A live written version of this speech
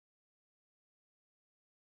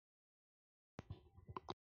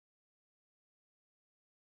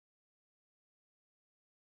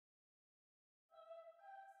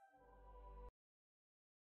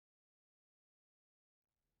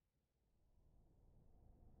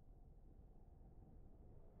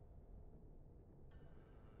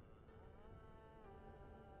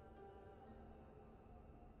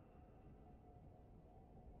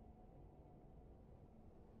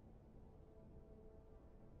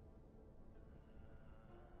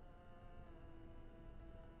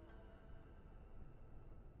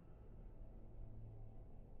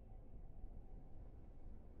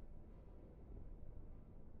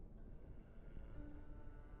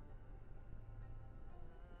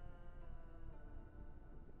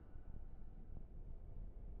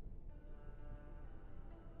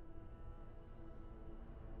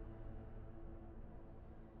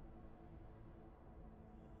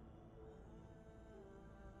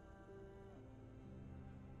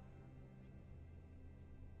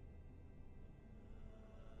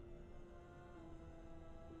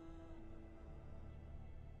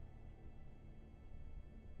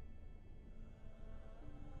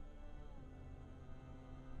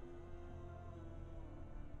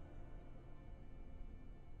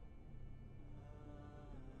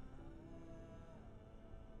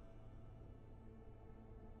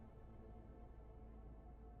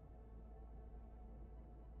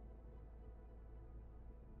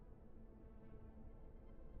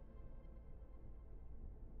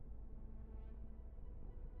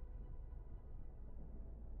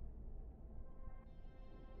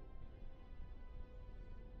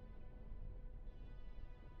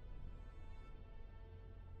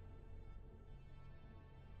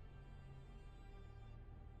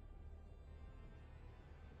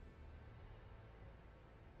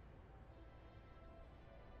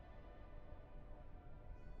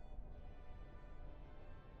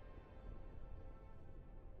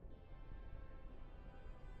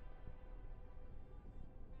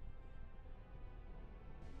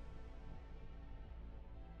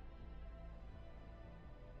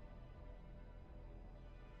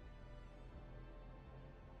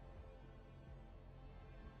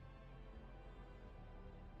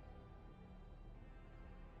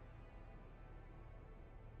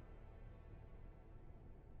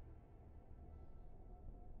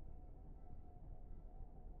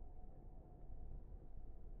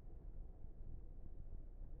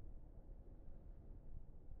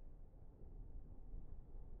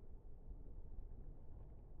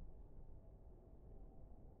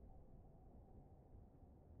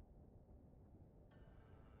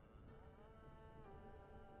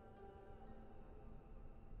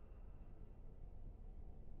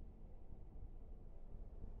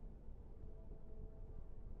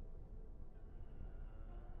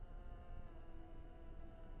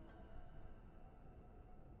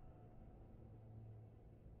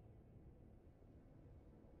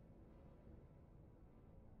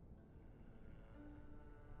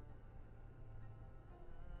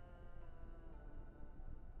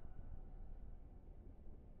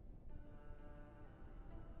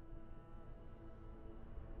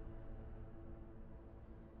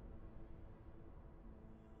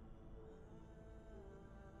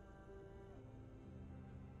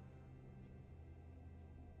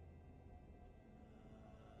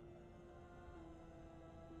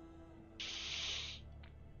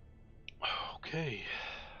Okay.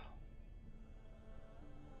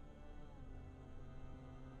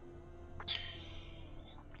 When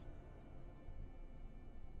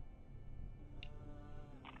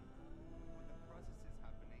the process is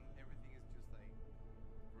happening, everything is just like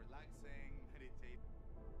relaxing, meditating.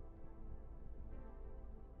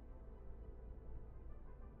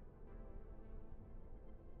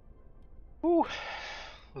 Whew.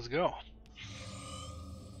 Let's go.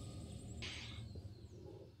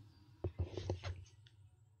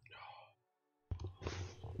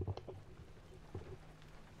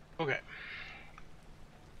 Okay.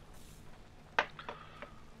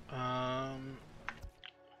 Um.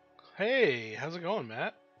 Hey, how's it going,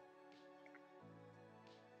 Matt?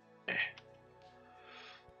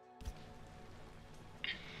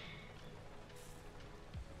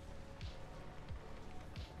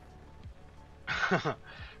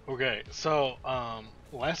 Okay, so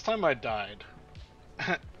last time I died,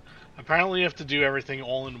 apparently you have to do everything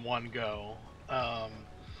all in one go,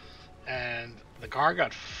 and the car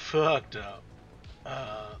got fucked up.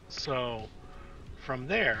 So from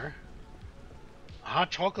there,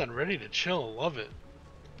 hot chocolate ready to chill, love it.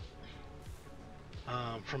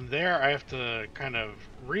 From there, I have to kind of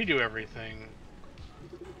redo everything,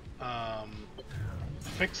 um,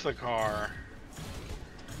 fix the car,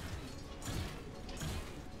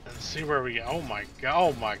 and see where we go. Oh my god!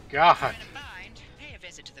 Oh my god! If you're in a bind, pay a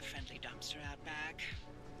visit to the friendly dumpster out back.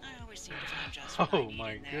 I always seem to find just what I Oh need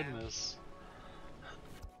my in there. goodness.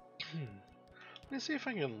 Let me see if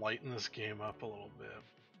I can lighten this game up a little bit.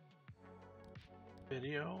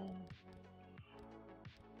 Video.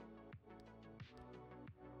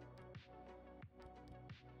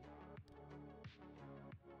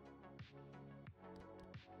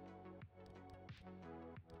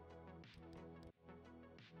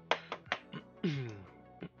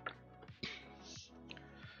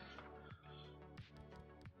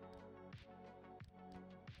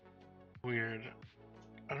 Weird.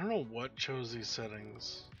 I don't know what chose these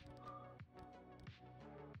settings.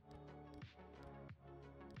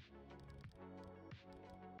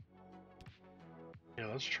 Yeah,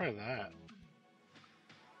 let's try that.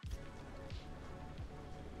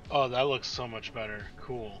 Oh, that looks so much better.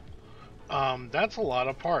 Cool. That's a lot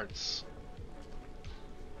of parts.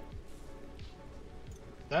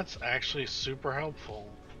 That's actually super helpful.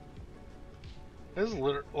 This is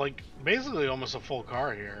like basically almost a full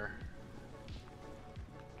car here.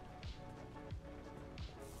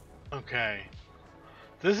 Okay.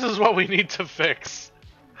 This is what we need to fix.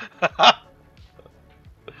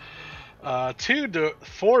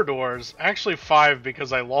 Four doors, actually five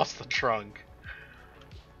because I lost the trunk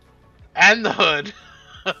and the hood.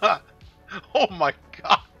 Oh my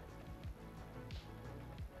god.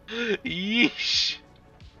 Yeesh.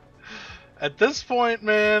 At this point,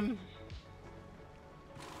 man,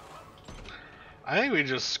 I think we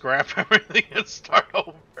just scrap everything and start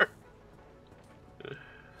over.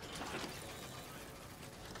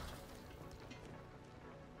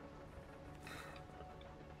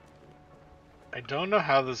 I don't know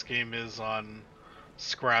how this game is on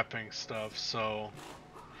scrapping stuff, so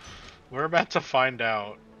we're about to find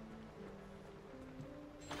out.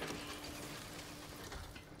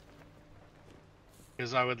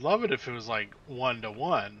 Because I would love it if it was like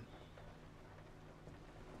 1-to-1.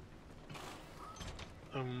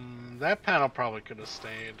 That panel probably could have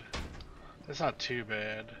stayed. That's not too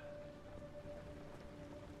bad.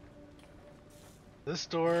 This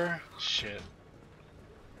door, shit.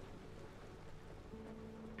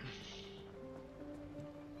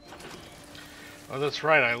 Oh, that's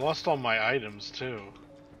right, I lost all my items too.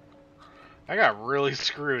 I got really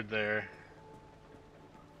screwed there.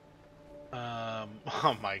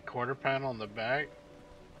 On my quarter panel in the back.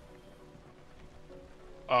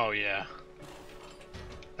 Oh yeah.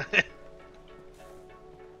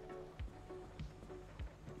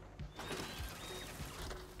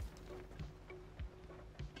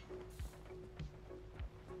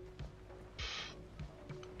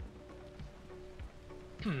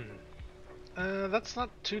 That's not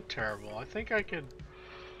too terrible. I think I could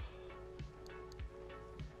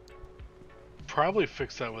probably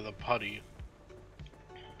fix that with a putty.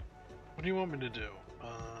 What do you want me to do?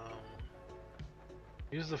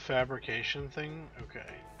 Use the fabrication thing?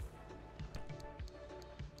 Okay.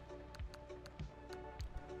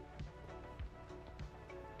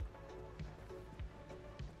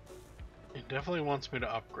 It definitely wants me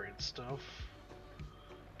to upgrade stuff.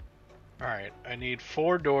 Alright, I need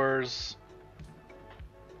 4 doors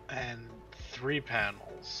and 3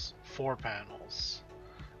 panels. 4 panels.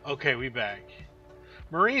 Okay, we back.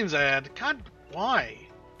 Marines ad. God, why?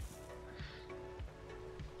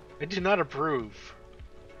 I do not approve.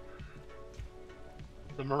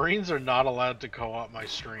 The Marines are not allowed to co-op my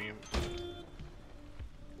stream.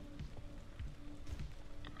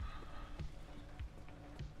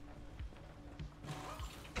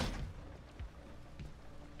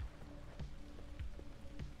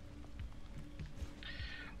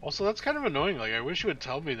 Also, that's kind of annoying. Like, I wish you would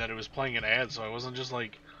tell me that it was playing an ad so I wasn't just,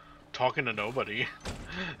 like, talking to nobody.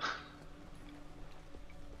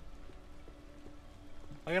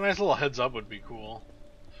 Like, a nice little heads up would be cool.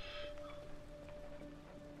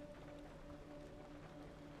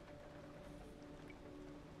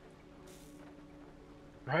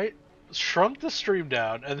 Right? Shrunk the stream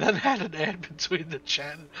down and then had an ad between the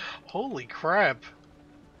chat. Holy crap.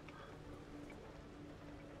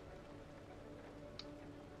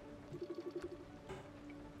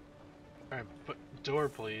 Alright, put door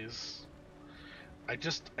please. I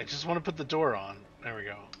just want to put the door on. There we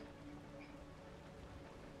go.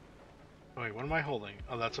 Wait, what am I holding?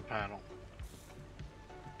 Oh, that's a panel.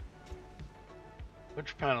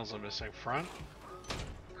 Which panels am I missing? Front?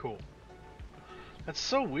 Cool. That's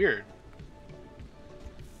so weird.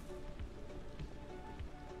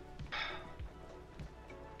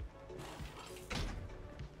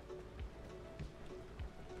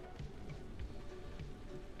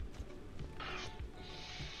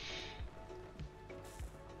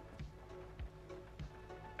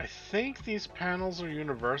 I think these panels are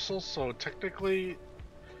universal, so technically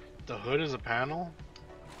the hood is a panel.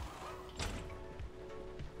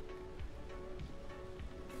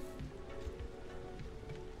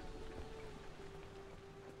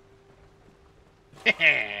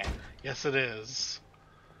 Yes, it is.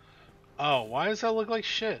 Oh, why does that look like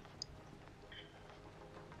shit?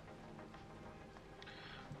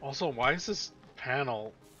 Also, why is this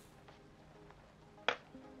panel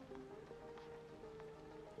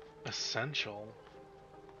essential?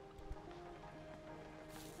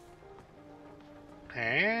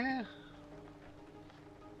 Huh?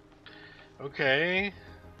 Okay.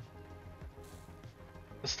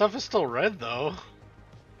 The stuff is still red, though.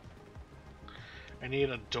 I need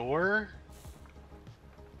a door.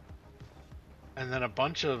 And then a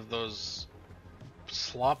bunch of those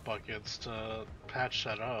slop buckets to patch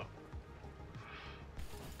that up.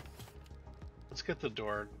 Let's get the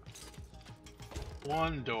door.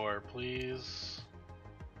 One door, please.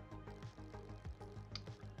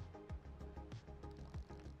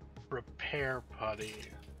 Repair putty.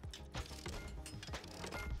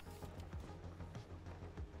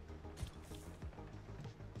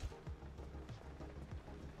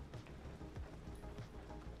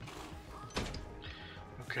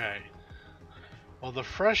 Okay. Well, the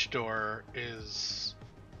fresh door is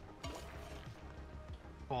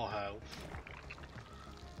full health.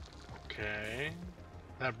 Okay.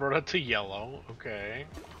 That brought it to yellow. Okay.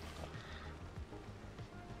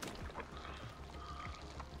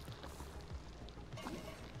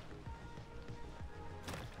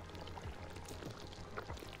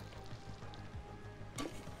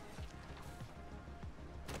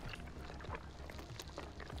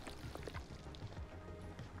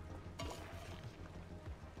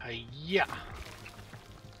 Yeah.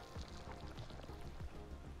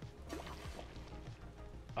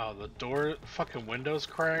 Oh, the door, fucking window's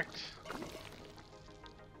cracked.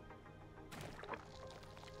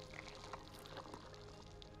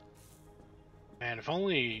 Man, if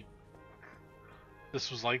only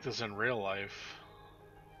this was like this in real life.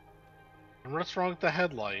 And what's wrong with the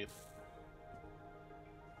headlight?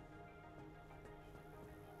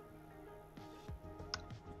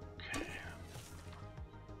 Okay.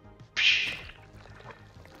 Psh.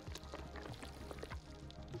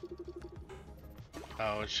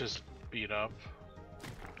 Oh, it's just beat up.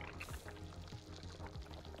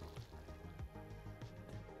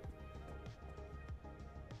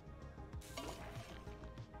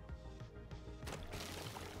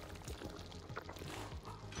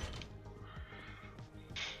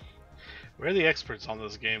 We're the experts on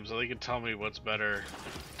this game, so they can tell me what's better,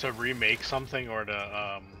 to remake something or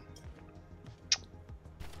to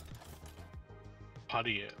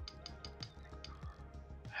putty it.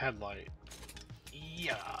 Headlight.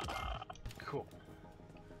 Yeah. Cool.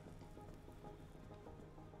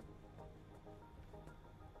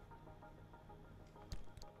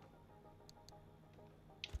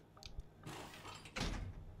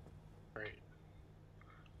 Great.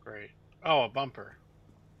 Great. Oh, a bumper.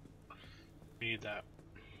 We need that.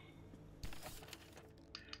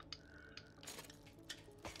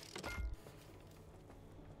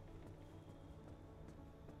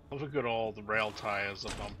 Love a good old rail tie as a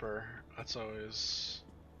bumper. That's always...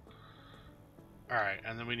 Alright,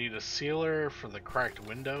 and then we need a sealer for the cracked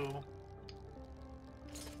window.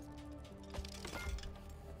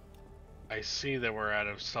 I see that we're out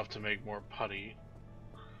of stuff to make more putty.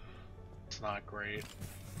 It's not great.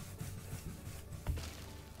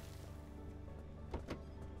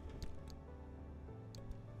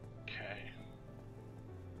 Okay.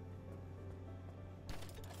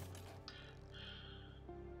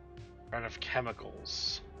 Out of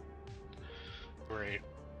chemicals. Great.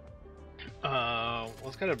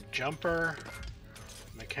 Let's get a jumper,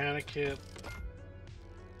 mechanic kit.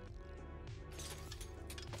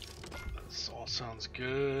 This all sounds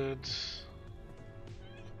good.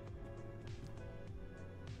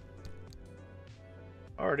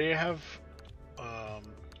 Already have,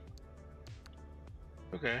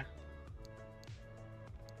 okay.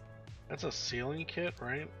 That's a sealing kit,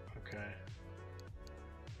 right? Okay.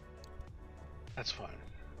 That's fine.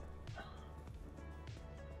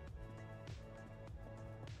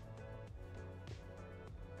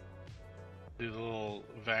 Do the little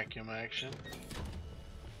vacuum action.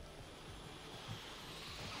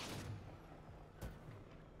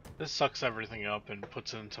 This sucks everything up and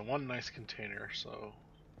puts it into one nice container, so...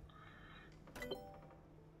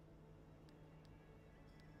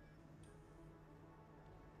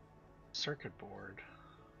 Circuit board.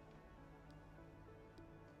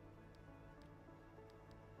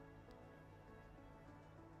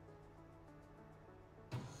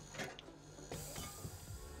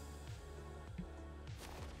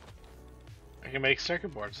 I can make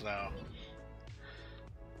circuit boards now.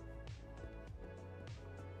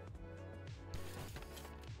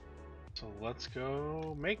 So let's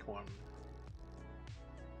go make one.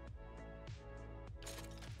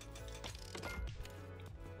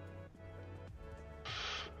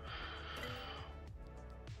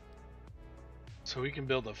 So we can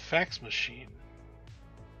build a fax machine.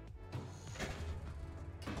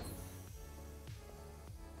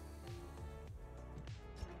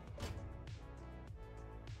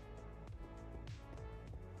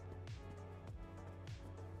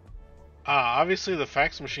 Obviously the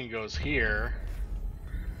fax machine goes here.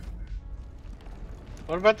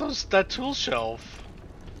 What about that tool shelf?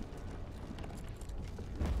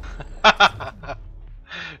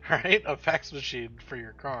 Right? A fax machine for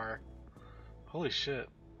your car. Holy shit.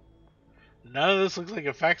 None of this looks like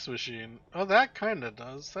a fax machine. Oh, that kinda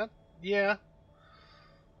does. That, yeah.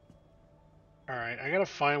 Alright, I gotta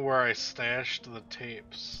find where I stashed the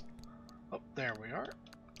tapes. Oh, there we are.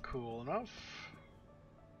 Cool enough.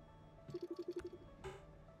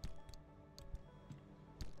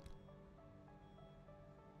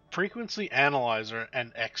 Frequency analyzer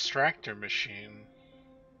and extractor machine.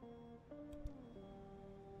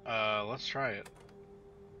 Let's try it.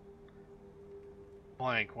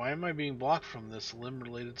 Blank. Why am I being blocked from this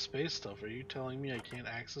limb-related space stuff? Are you telling me I can't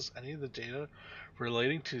access any of the data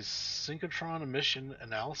relating to synchrotron emission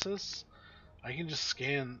analysis? I can just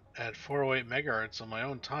scan at 408 megahertz on my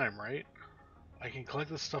own time, right? I can collect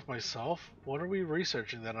this stuff myself? What are we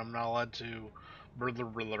researching that I'm not allowed to...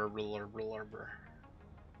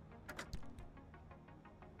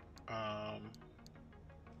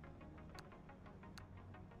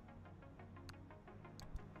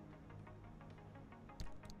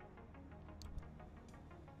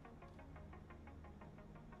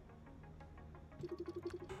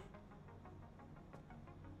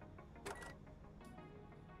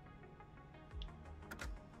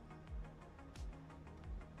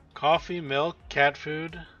 Coffee, milk, cat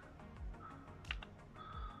food,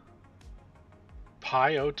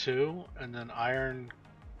 pi O2, and then iron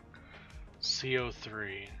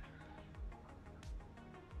CO3.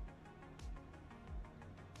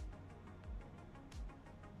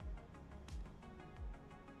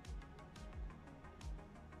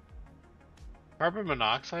 Carbon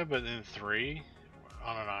monoxide, but in 3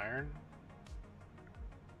 on an iron.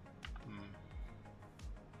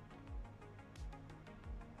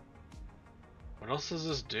 What else does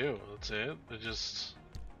this do? That's it? It just...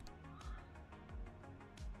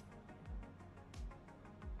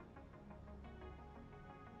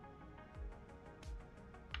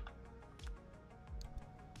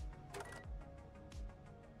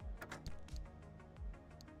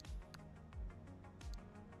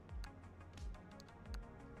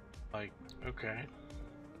 Like, okay.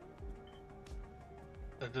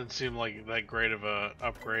 That didn't seem like that great of a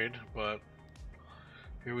upgrade, but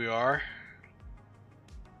here we are.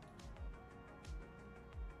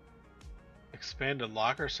 Expanded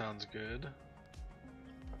locker sounds good.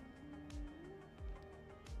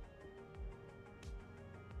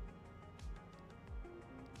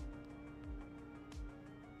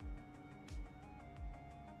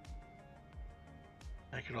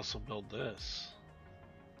 I could also build this.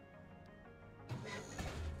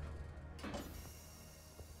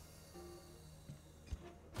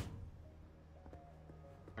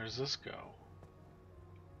 Where does this go?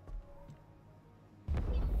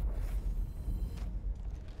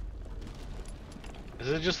 Is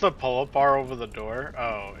it just the pull-up bar over the door?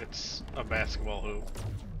 Oh, it's a basketball hoop.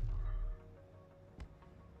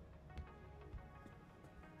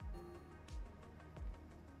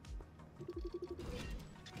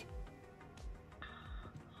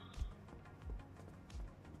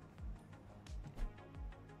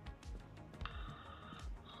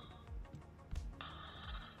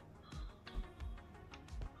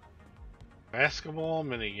 Basketball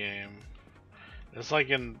minigame. It's like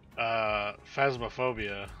in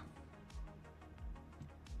Phasmophobia.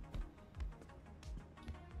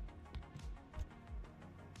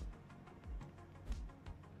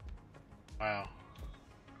 Wow.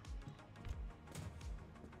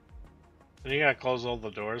 And you gotta close all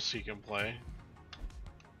the doors so you can play.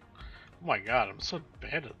 Oh my god, I'm so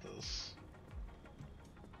bad at this.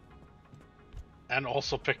 And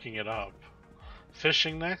also picking it up.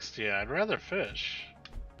 Fishing next? Yeah, I'd rather fish.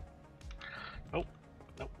 Nope.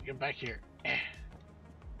 Nope, get back here. Eh.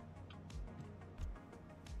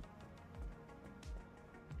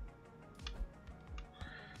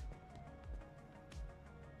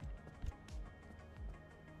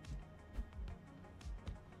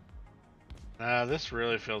 Nah, this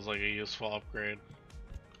really feels like a useful upgrade.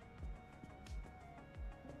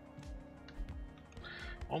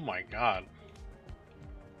 Oh my god.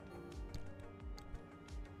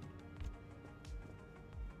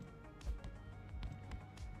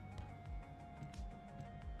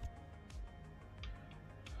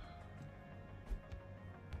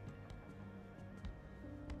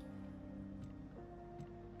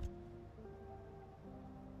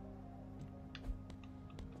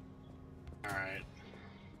 Alright.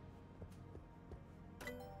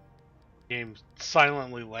 Game's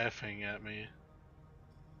silently laughing at me.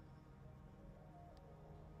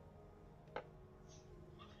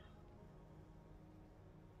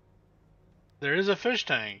 There is a fish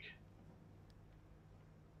tank.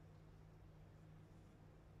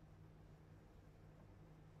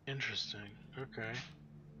 Interesting. Okay.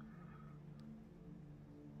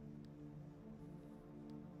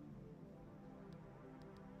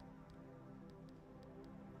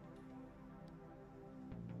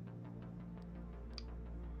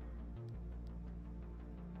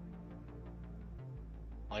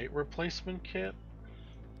 Light replacement kit?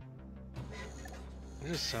 It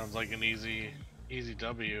just sounds like an easy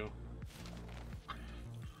W.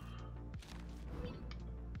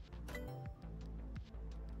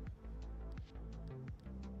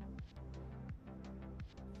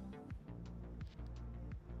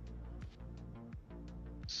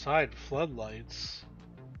 Side floodlights.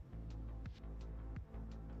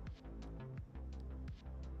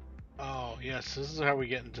 Oh, yes, this is how we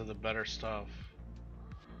get into the better stuff.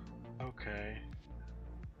 Okay.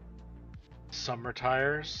 Summer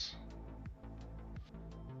tires.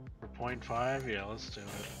 For 0.5? Yeah, let's do it.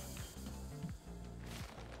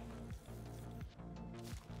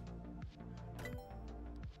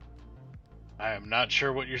 I am not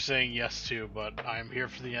sure what you're saying yes to, but I'm here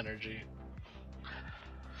for the energy.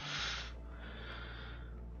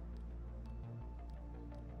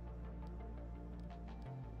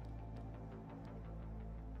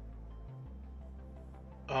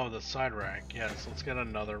 Oh, the side rack. Yes, let's get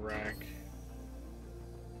another rack.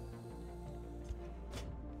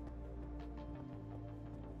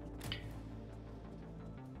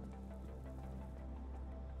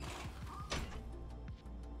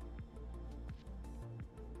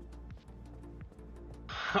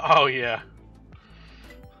 Oh, yeah.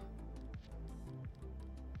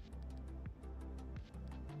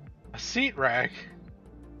 A seat rack?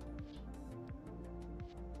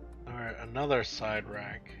 Alright, another side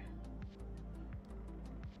rack.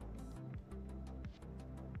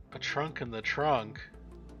 A trunk in the trunk.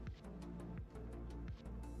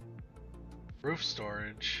 Roof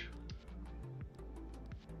storage.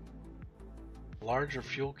 Larger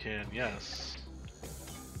fuel can, yes.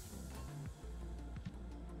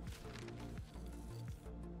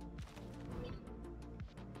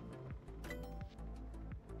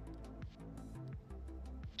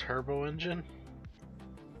 Turbo engine?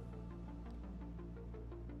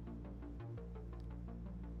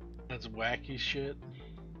 That's wacky shit.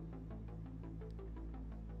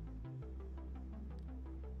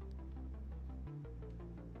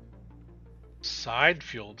 Side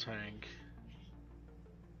fuel tank.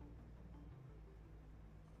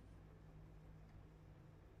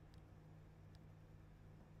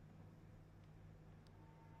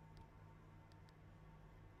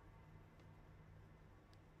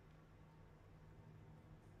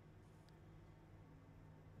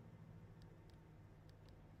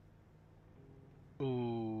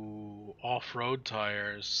 off-road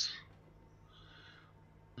tires.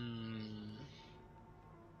 I'm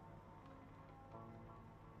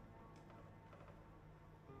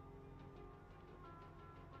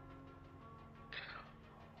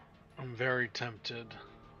very tempted.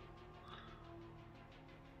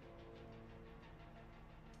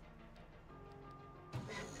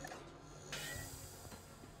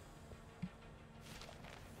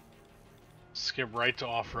 Skip right to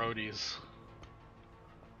off-roadies.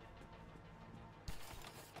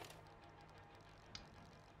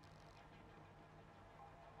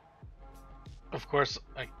 Of course,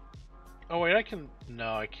 oh wait, I can...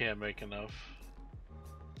 No, I can't make enough.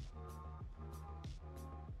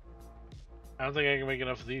 I don't think I can make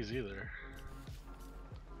enough of these either.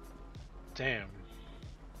 Damn.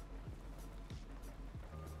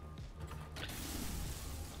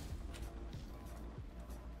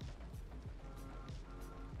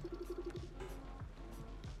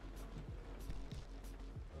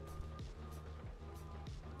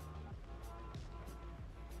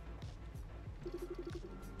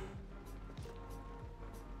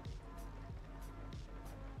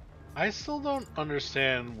 I still don't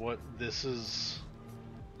understand what this is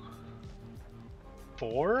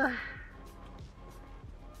for.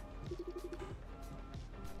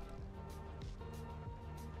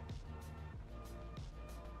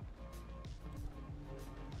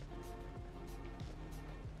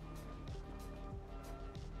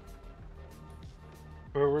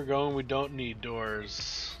 Where we're going, we don't need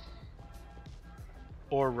doors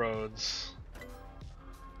or roads.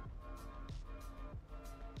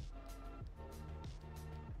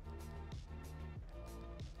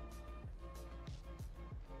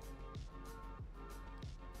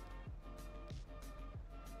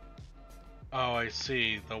 Oh, I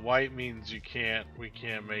see. The white means we can't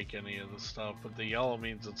make any of the stuff, but the yellow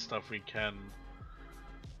means it's stuff we can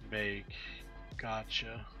make.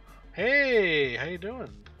 Gotcha. Hey, how you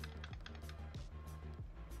doing?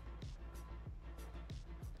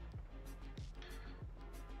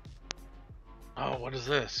 Oh, what is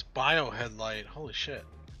this? Bio headlight. Holy shit.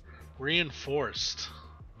 Reinforced.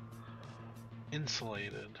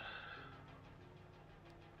 Insulated.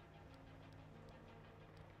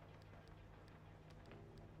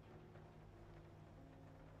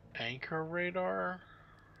 Anchor radar?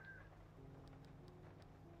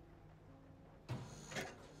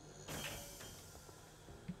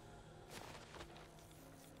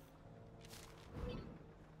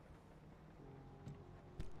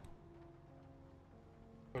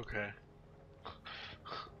 Okay.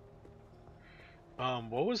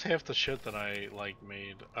 What was half the shit that I, like,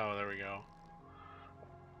 made? Oh, there we go.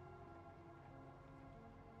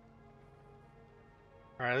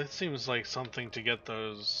 Alright, that seems like something to get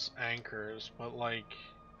those anchors, but, like...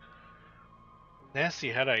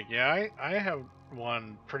 Nasty headache. Yeah, I have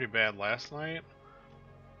one pretty bad last night.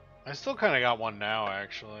 I still kind of got one now,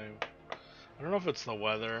 actually. I don't know if it's the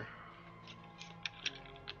weather.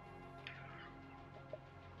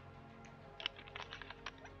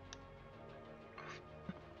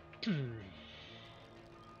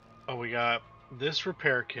 Oh, we got this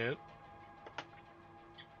repair kit.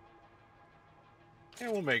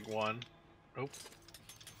 Yeah, we'll make one. Oh.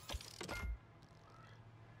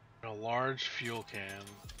 A large fuel can.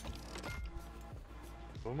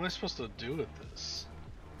 What am I supposed to do with this?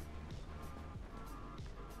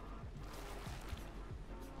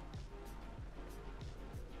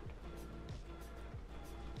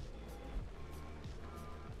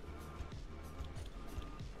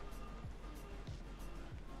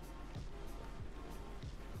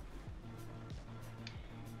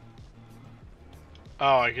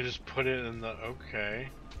 Oh, I could just put it in the... Okay.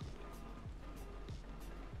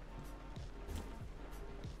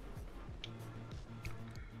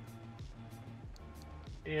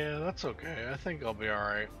 Yeah, that's okay. I think I'll be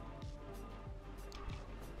alright.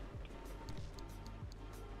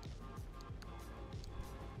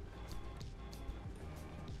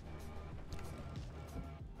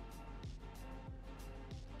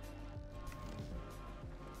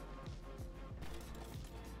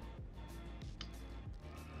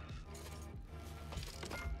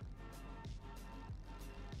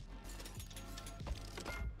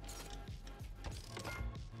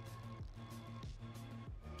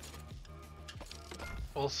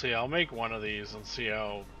 We'll see. I'll make one of these and see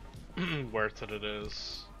how worth it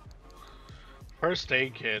is. First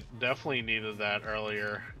aid kit, definitely needed that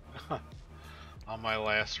earlier on my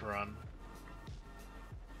last run.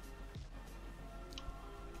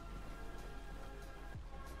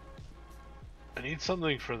 I need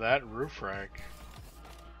something for that roof rack.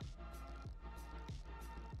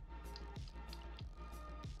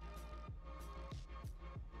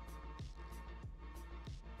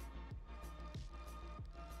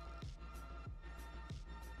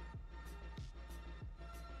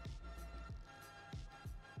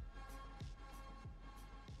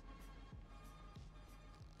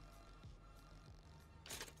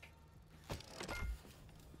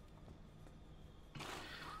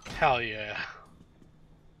 Hell yeah.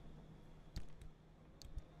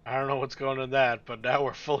 I don't know what's going on in that, but now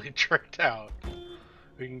we're fully tricked out.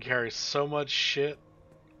 We can carry so much shit.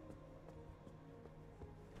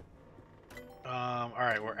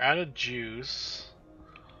 Alright, we're out of juice.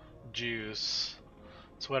 Juice.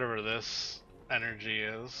 It's whatever this energy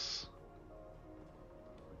is.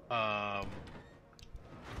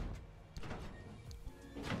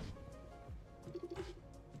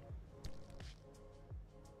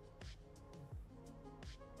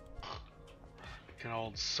 Can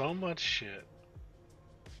hold so much shit.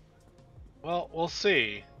 Well, we'll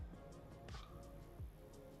see.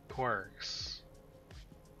 Quirks.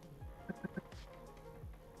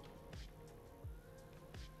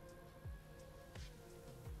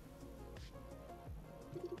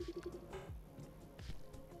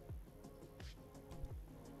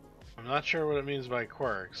 I'm not sure what it means by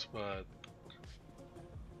quirks, but...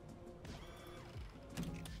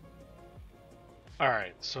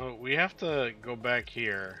 Alright, so we have to go back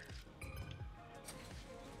here.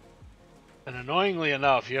 And annoyingly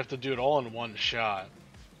enough, you have to do it all in one shot.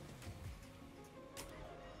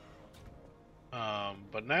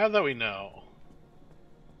 But now that we know...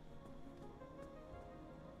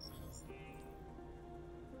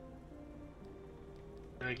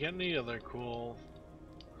 Did I get any other cool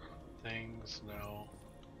things? No.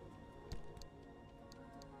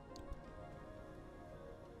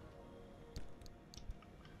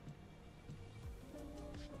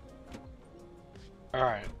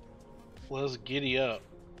 Alright. Let's giddy up.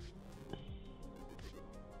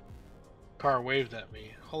 Car waved at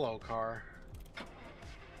me. Hello, car.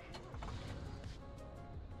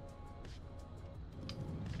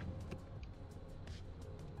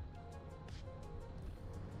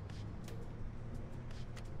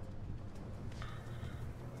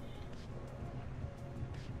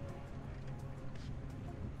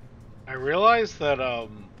 I realized that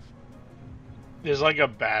there's like a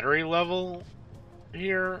battery level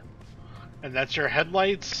here, and that's your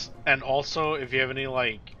headlights, and also if you have any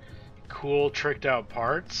like cool tricked out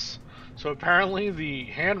parts. So apparently the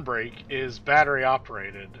handbrake is battery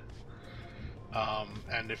operated,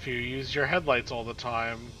 and if you use your headlights all the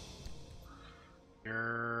time,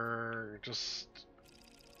 you're just,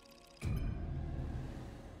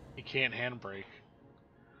 you can't handbrake.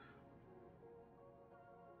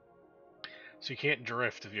 So you can't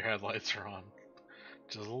drift if your headlights are on,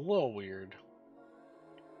 which is a little weird.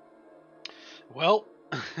 Well,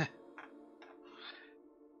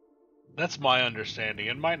 that's my understanding.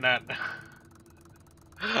 It might not.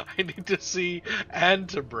 I need to see and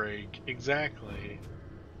to brake. Exactly.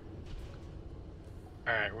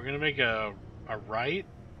 Alright, we're gonna make a right.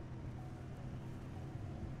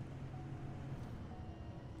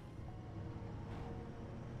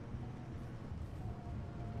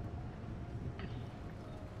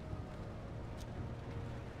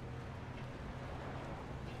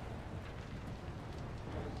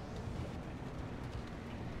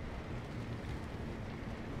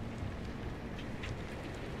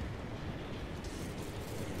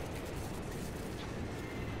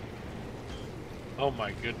 Oh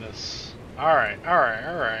my goodness. Alright, alright,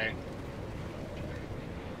 alright.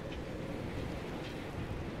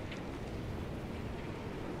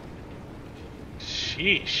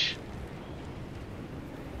 Sheesh.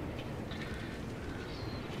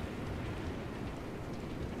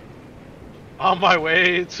 On my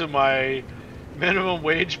way to my minimum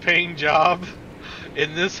wage paying job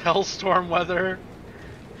in this hellstorm weather.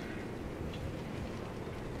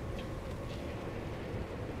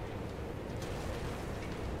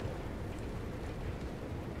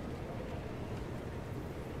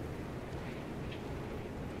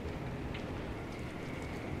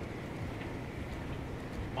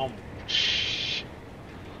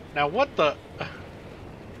 Now what the...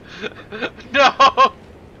 No!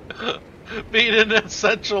 Being an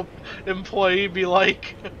essential employee be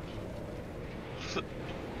like...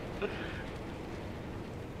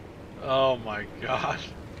 Oh my god.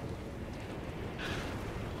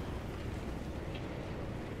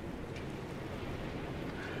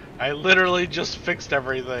 I literally just fixed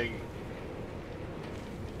everything.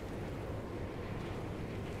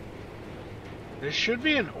 There should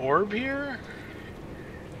be an orb here?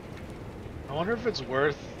 I wonder if it's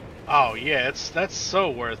worth... Oh yeah, that's so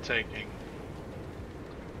worth taking.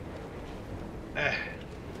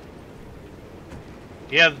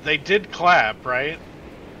 Yeah, they did clap, right?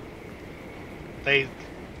 They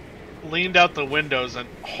leaned out the windows and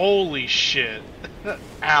holy shit.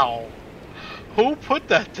 Ow. Who put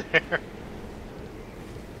that there?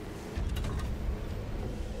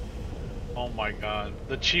 Oh my god.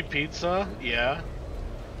 The cheap pizza? Yeah.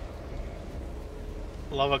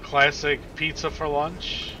 Love a classic pizza for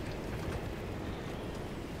lunch.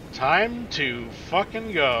 Time to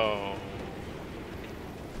fucking go.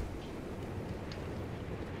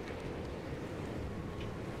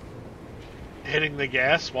 Hitting the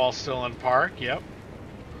gas while still in park, yep.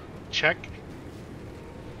 Check.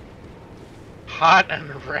 Hot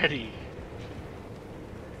and ready.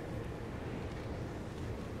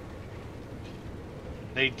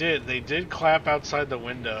 They did clap outside the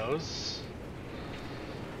windows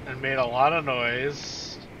and made a lot of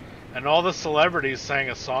noise, and all the celebrities sang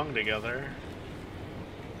a song together.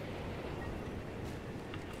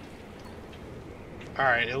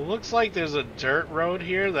 Alright, it looks like there's a dirt road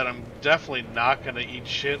here that I'm definitely not gonna eat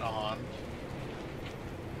shit on.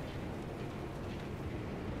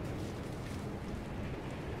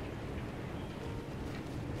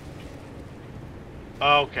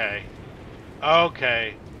 Okay.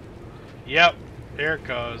 Okay. Yep, there it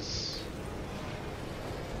goes.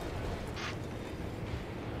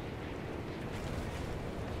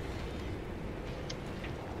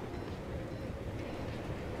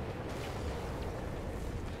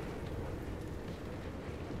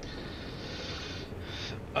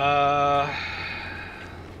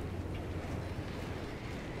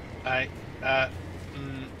 I, uh,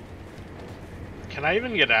 mm, can I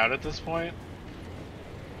even get out at this point?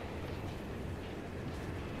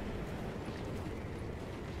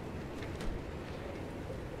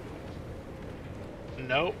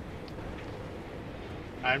 Nope.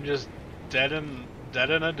 I'm just dead in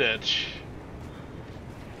a ditch.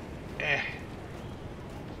 Eh.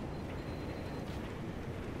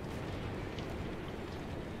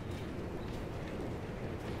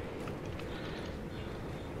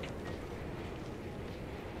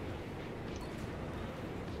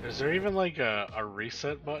 Is there even like a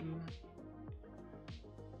reset button?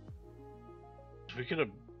 We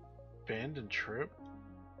could abandon trip?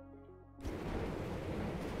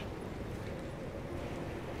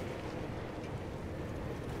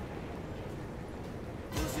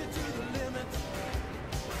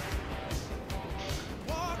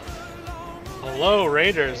 Hello,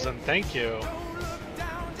 Raiders, and thank you.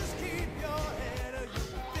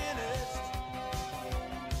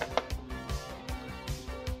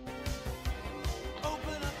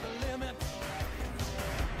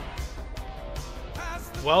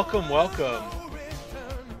 Welcome, welcome.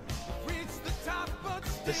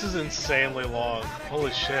 This is insanely long.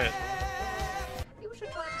 Holy shit.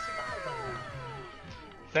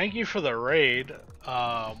 Thank you for the raid.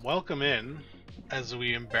 Welcome in as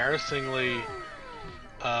we embarrassingly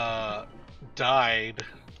died,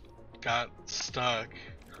 got stuck.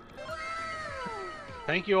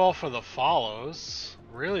 Thank you all for the follows.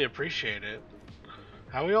 Really appreciate it.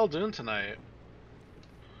 How are we all doing tonight?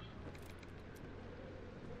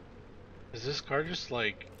 Is this car just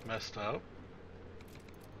like messed up?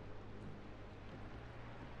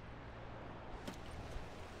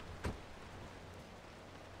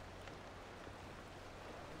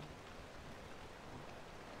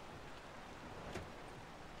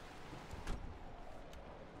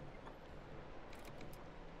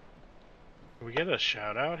 Can we get a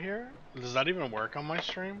shout out here? Does that even work on my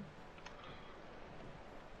stream?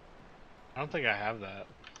 I don't think I have that.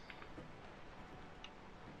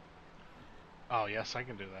 Oh yes, I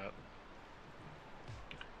can do that.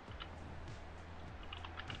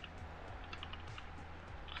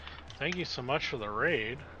 Thank you so much for the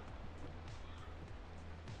raid.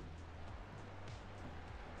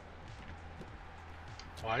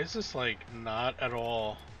 Why is this like not at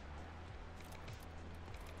all?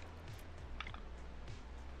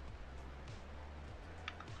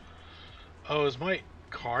 Oh, is my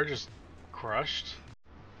car just crushed?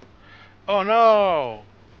 Oh no!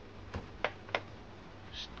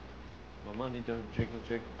 My money don't jiggle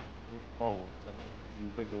forward, and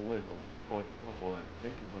you wiggle wiggle, point forward,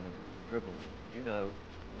 think you're gonna dribble. You know,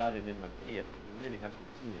 got it in my ear. You really have to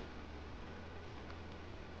see it.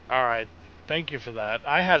 Alright, thank you for that.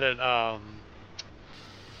 I had it, oh,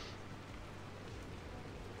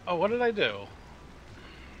 what did I do?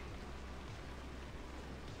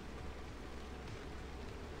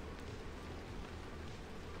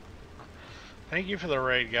 Thank you for the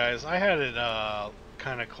raid, guys. I had it,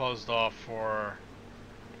 kind of closed off for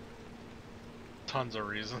tons of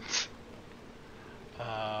reasons.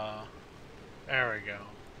 There we go.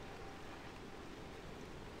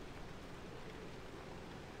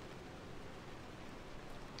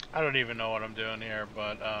 I don't even know what I'm doing here,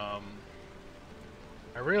 but, I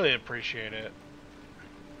really appreciate it.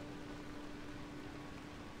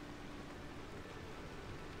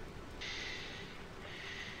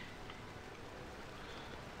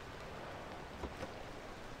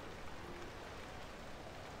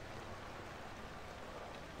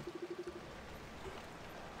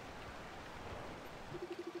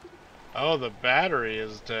 Oh, the battery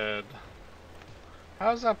is dead.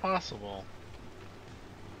 How is that possible?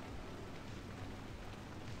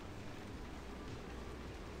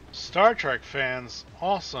 Star Trek fans,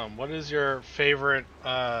 awesome. What is your favorite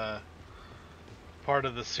part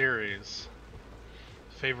of the series?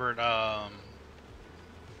 Favorite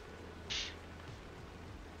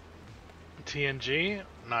TNG?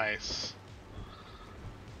 Nice.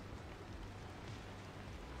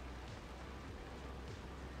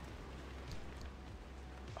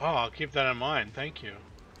 Oh, I'll keep that in mind. Thank you.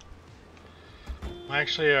 I'm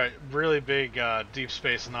actually a really big Deep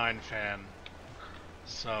Space Nine fan.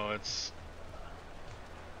 So it's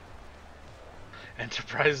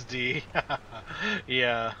Enterprise D.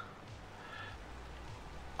 Yeah.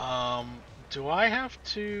 Do I have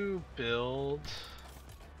to build?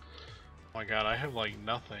 Oh my god, I have like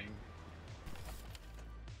nothing.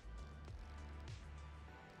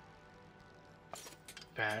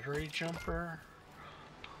 Battery jumper?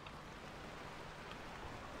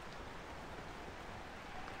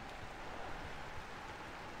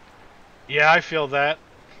 Yeah, I feel that.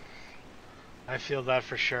 I feel that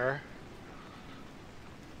for sure.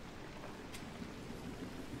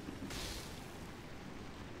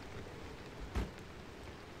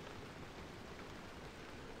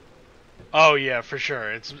 Oh yeah, for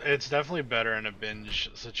sure. It's definitely better in a binge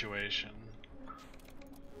situation.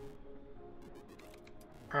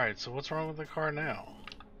 Alright, so what's wrong with the car now?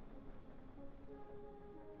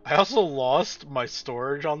 I also lost my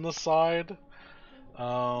storage on the side.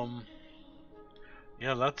 Um,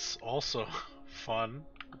 yeah, that's also fun.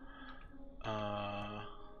 Uh,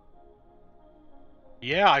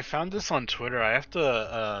 yeah, I found this on Twitter. I have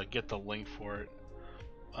to get the link for it.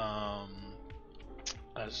 Um,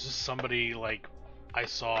 it's just somebody like I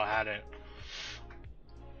saw had it.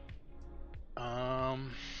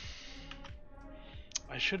 Um,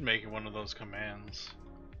 I should make it one of those commands.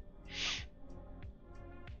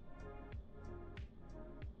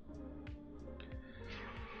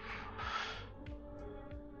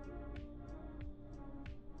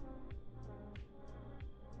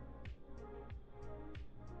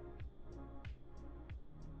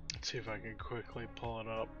 Let's see if I can quickly pull it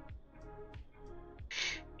up.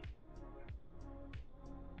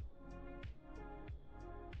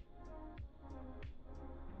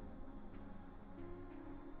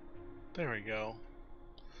 There we go.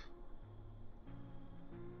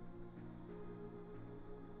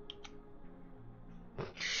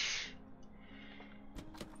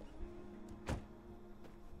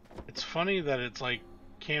 It's funny that it's like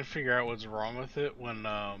can't figure out what's wrong with it when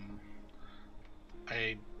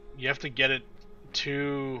you have to get it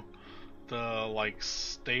to the like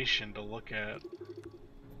station to look at.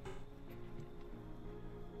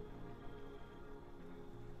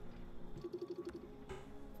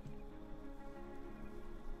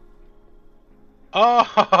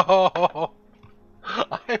 Oh,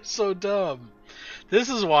 I'm so dumb. This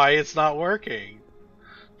is why it's not working.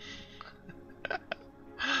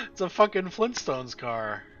 It's a fucking Flintstones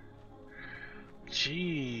car.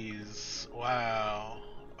 Jeez. Wow.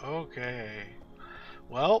 Okay.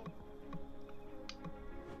 Well,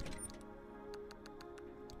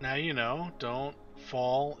 now you know, don't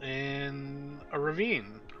fall in a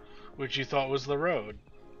ravine, which you thought was the road.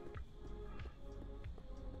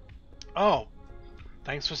 Oh,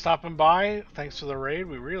 thanks for stopping by. Thanks for the raid.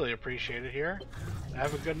 We really appreciate it here.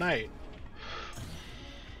 Have a good night.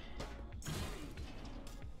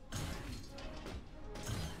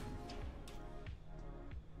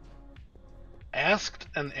 Asked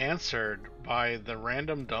and answered by the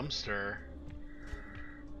random dumpster.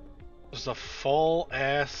 There's a full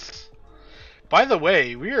ass. By the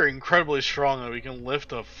way, we are incredibly strong that we can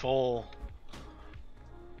lift a full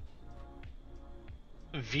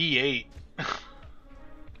V8.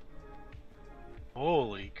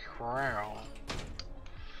 Holy crow.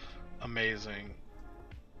 Amazing.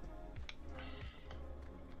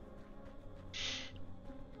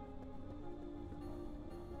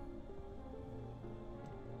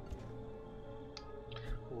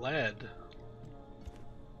 Lead.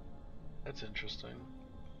 That's interesting.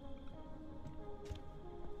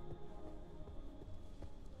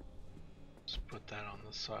 Let's put that on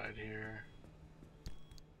the side here.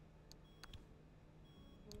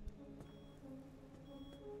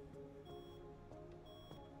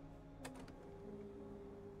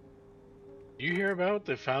 You hear about what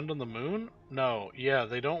they found on the moon? No, yeah,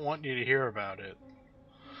 they don't want you to hear about it.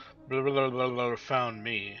 Blah, blah, blah, blah, found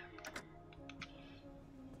me.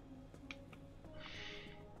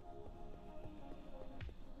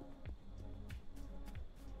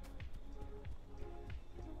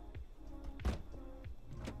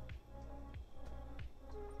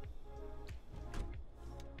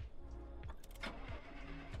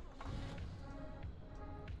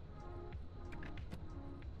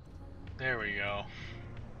 There we go.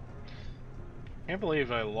 Can't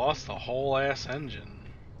believe I lost the whole ass engine.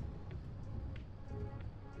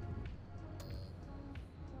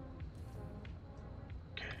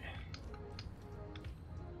 Okay.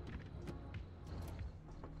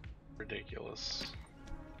 Ridiculous.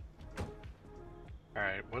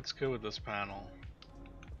 Alright, what's good with this panel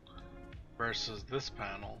versus this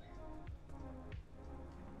panel?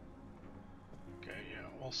 Okay, yeah,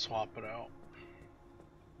 we'll swap it out.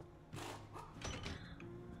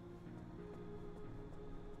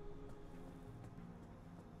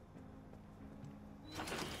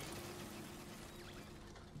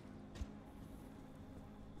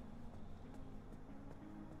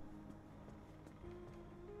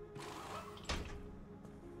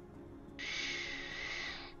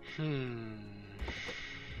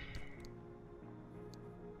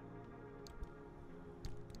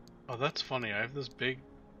 Oh, that's funny. I have this big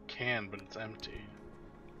can, but it's empty.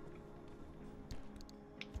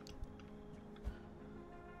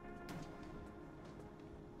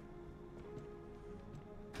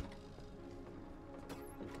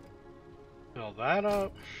 Fill that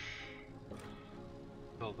up.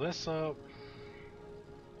 Fill this up.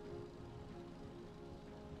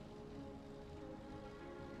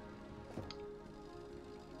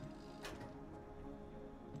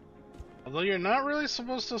 Although you're not really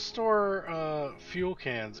supposed to store fuel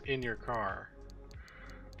cans in your car.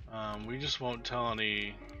 We just won't tell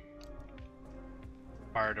any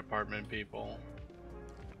fire department people.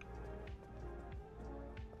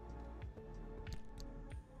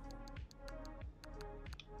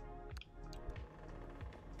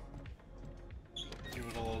 Give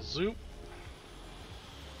it a little zoop.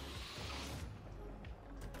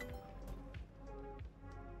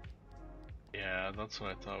 Yeah, that's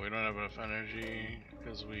what I thought. We don't have enough energy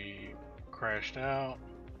because we crashed out.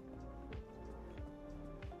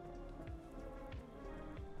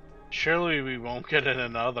 Surely we won't get in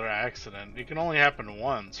another accident. It can only happen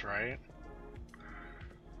once, right?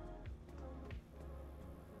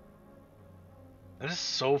 That is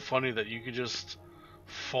so funny that you could just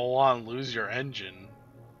full on lose your engine.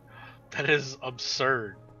 That is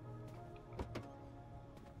absurd.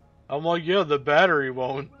 I'm like, yeah, the battery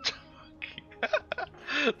won't.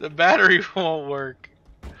 The battery won't work.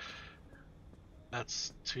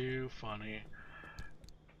 That's too funny.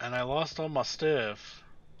 And I lost all my stuff.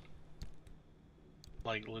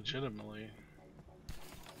 Like, legitimately.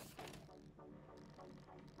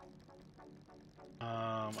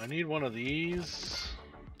 I need one of these.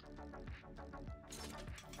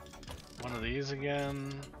 One of these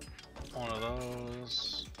again. One of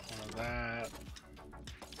those. One of that.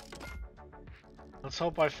 Let's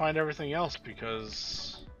hope I find everything else,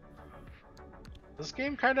 because this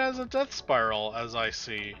game kind of has a death spiral, as I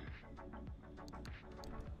see.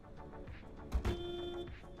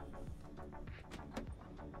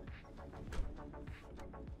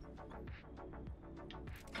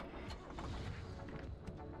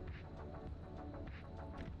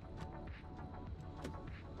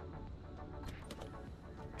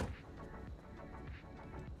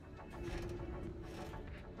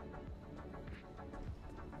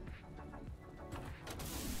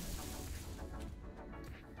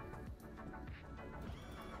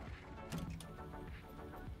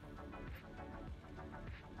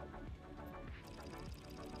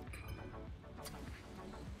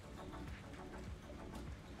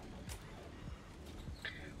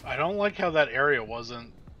 I don't like how that area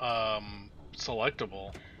wasn't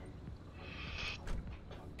selectable.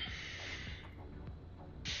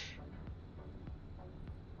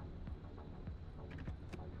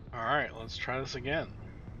 Alright, let's try this again.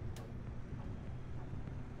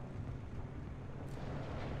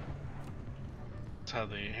 That's how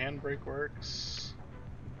the handbrake works.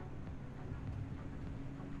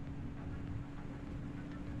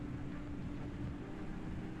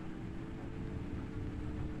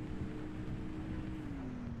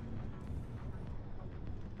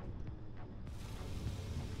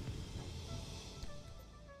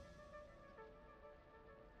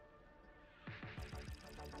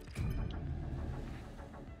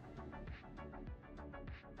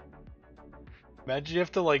 Imagine you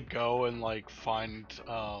have to like go and like find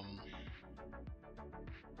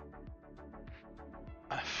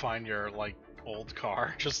your like old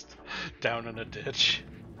car just down in a ditch.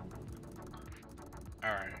 All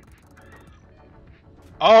right.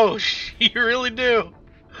 Oh, you really do.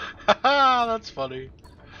 Haha, that's funny.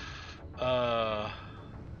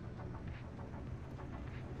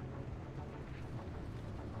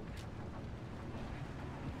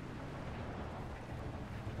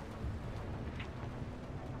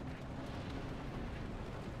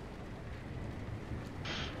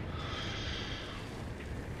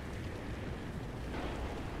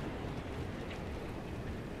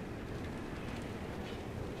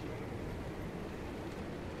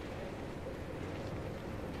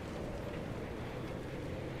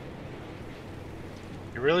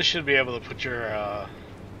 You really should be able to put your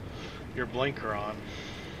blinker on.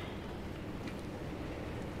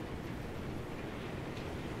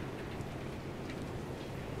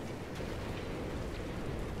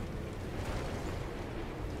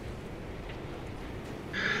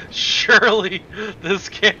 Surely this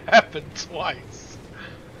can't happen twice.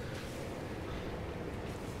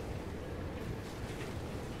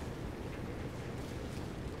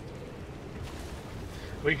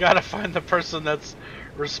 We gotta find the person that's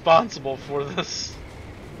responsible for this.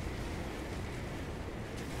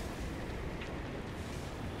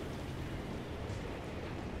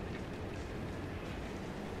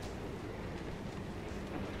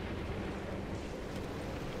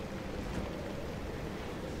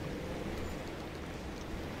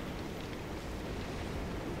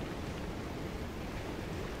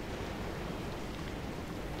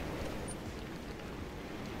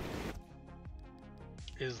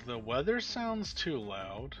 Is the weather sounds too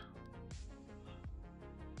loud?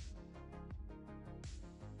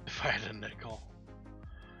 If I had a nickel.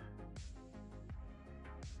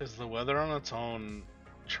 Is the weather on its own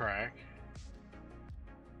track?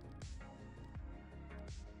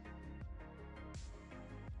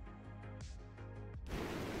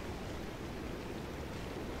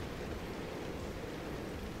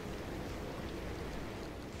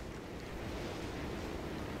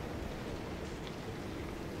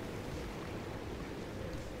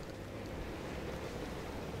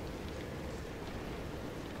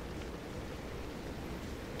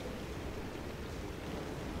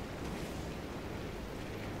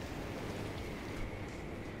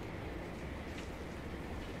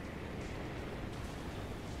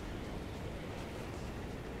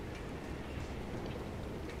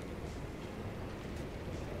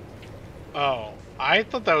 Oh, I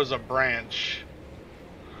thought that was a branch.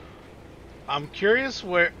 I'm curious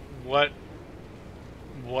what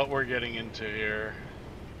we're getting into here.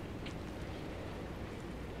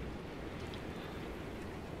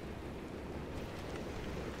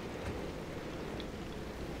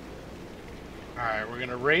 Alright, we're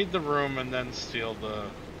gonna raid the room and then steal the...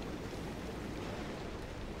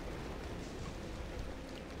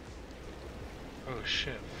 Oh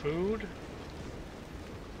shit, food?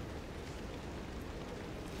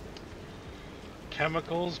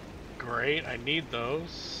 Chemicals, great, I need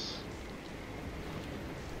those.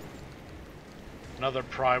 Another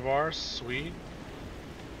pry bar, sweet.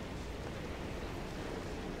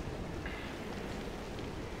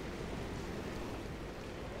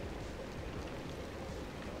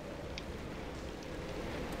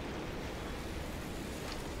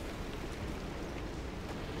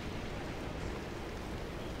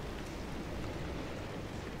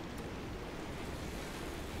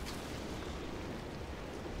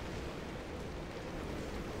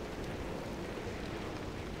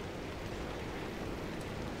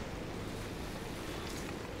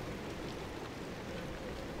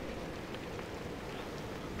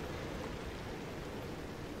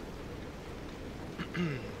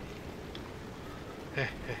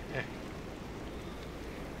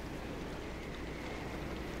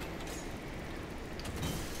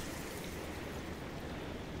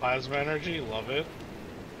 Plasma energy, love it.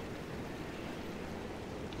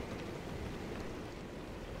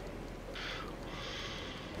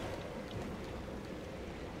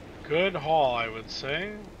 Good haul, I would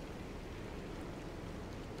say.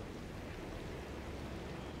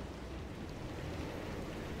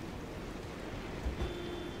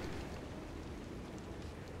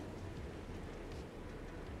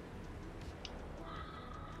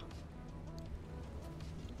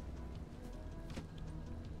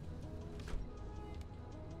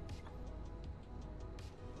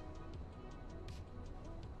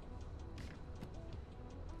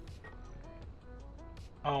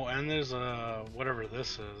 Oh, and there's a whatever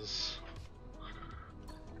this is.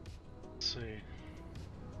 Let's see.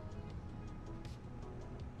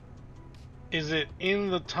 Is it in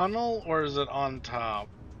the tunnel or is it on top?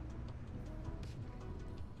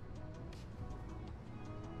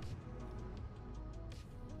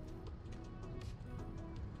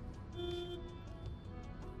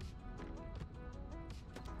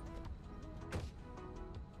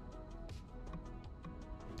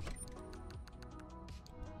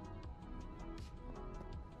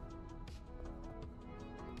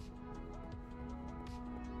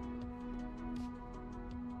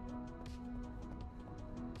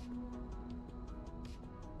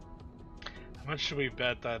 How much should we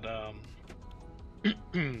bet that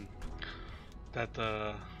that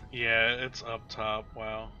the yeah, it's up top.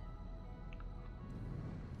 Wow.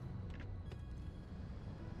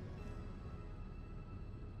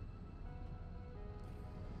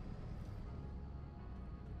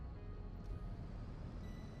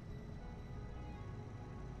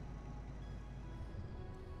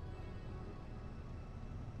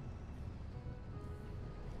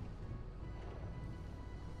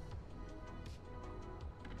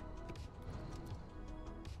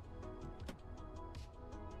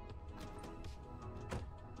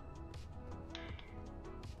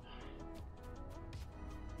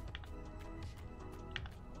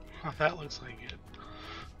 That looks like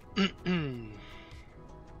it.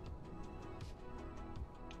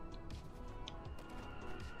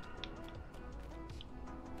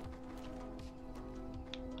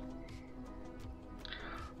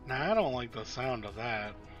 Nah, I don't like the sound of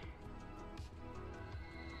that.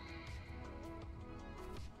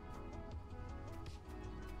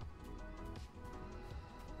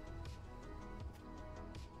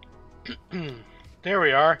 There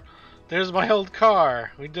we are. There's my old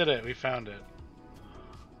car. We did it. We found it.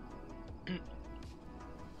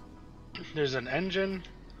 There's an engine.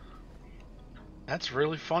 That's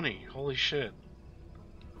really funny. Holy shit.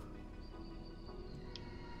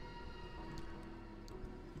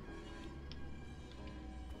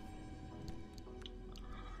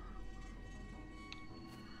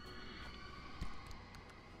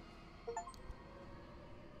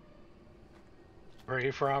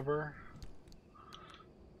 Grave robber.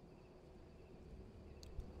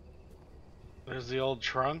 There's the old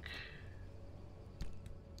trunk.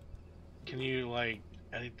 Can you, like,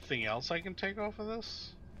 anything else I can take off of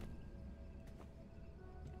this?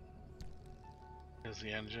 There's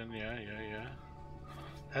the engine, yeah.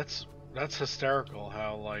 That's hysterical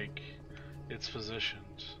how, like, it's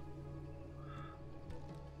positioned.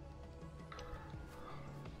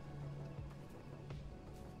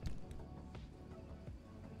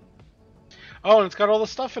 Oh, and it's got all the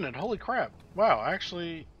stuff in it. Holy crap. Wow,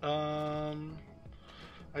 actually, I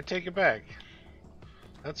take it back.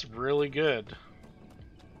 That's really good.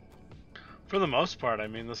 For the most part, I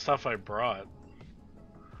mean, the stuff I brought.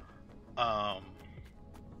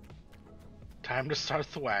 Time to start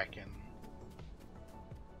thwacking.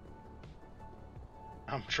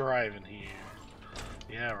 I'm driving here.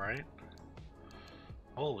 Yeah, right?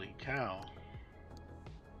 Holy cow.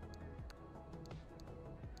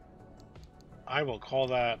 I will call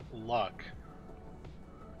that luck.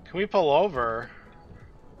 Can we pull over?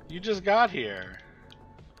 You just got here.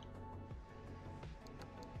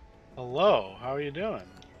 Hello, how are you doing?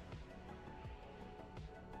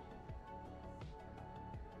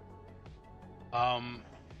 I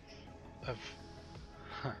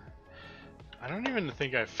don't even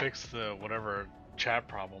think I fixed the whatever chat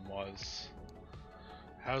problem was.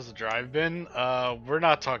 How's the drive been? We're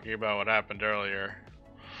not talking about what happened earlier.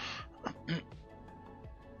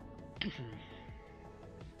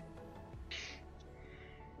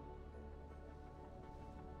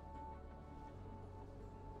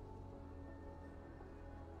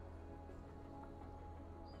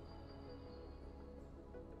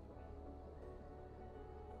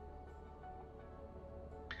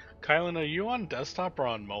 Kylan, are you on desktop or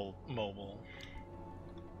on mobile?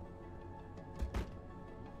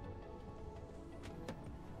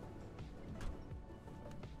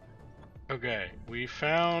 Okay, we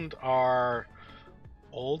found our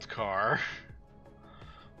old car.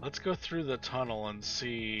 Let's go through the tunnel and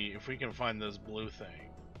see if we can find this blue thing.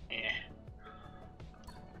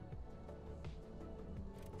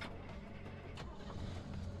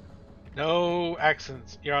 No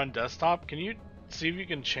accents. You're on desktop? Can you see if you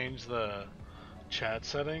can change the chat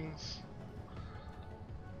settings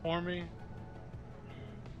for me?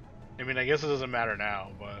 I mean, I guess it doesn't matter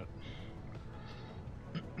now, but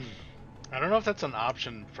I don't know if that's an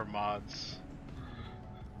option for mods.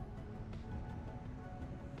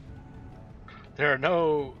 There are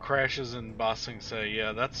no crashes in Bossing Say.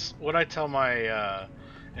 Yeah, that's what I tell my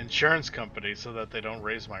insurance company so that they don't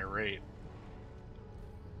raise my rate.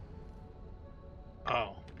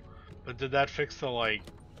 Oh. But did that fix the, like,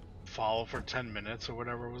 follow for 10 minutes or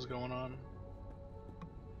whatever was going on?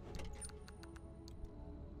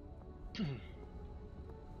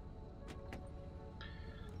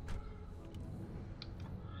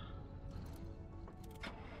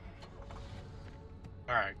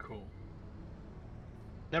 Alright, cool.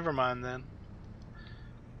 Never mind then.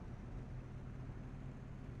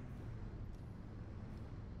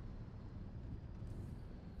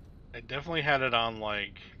 I definitely had it on,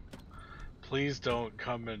 like, please don't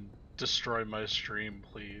come and destroy my stream,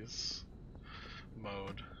 please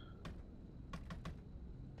mode.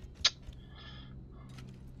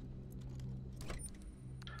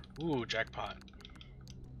 Ooh, jackpot.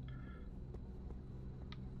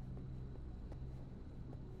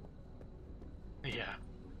 Yeah.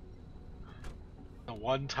 The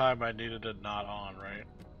one time I needed it not on, right?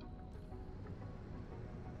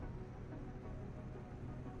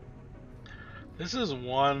 This is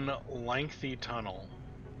one lengthy tunnel.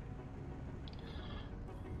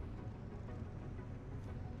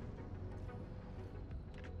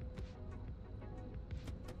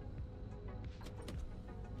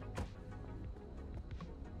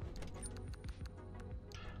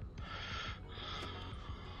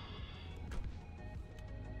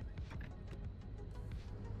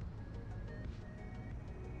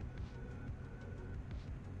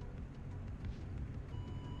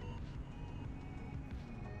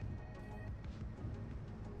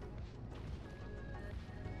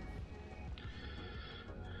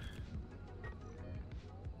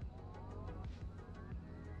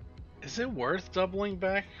 Is it worth doubling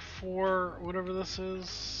back for whatever this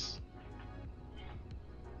is?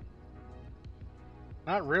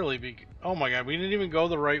 Not really. Oh my god, we didn't even go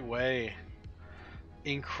the right way.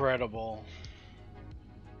 Incredible.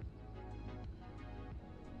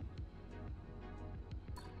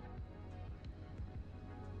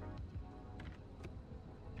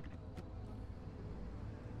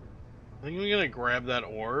 I think we're gonna grab that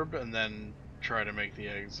orb and then try to make the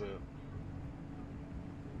exit.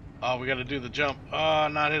 Oh, we gotta do the jump. Oh,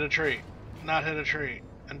 not hit a tree. Not hit a tree.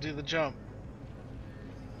 And do the jump.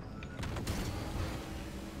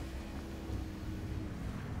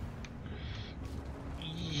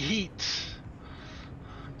 Yeet.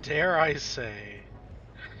 Dare I say.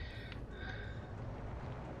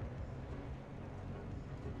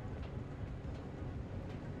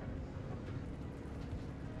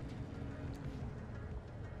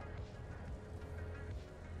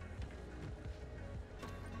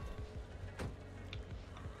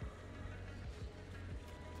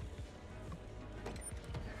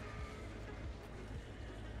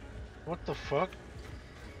 What the fuck?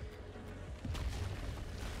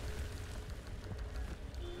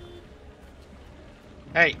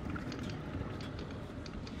 Hey!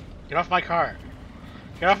 Get off my car!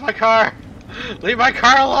 Get off my car! Leave my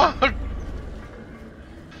car alone!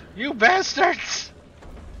 You bastards!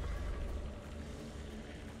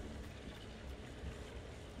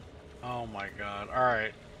 Oh my god.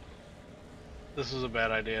 Alright. This was a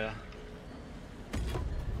bad idea.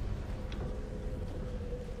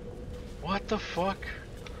 What the fuck?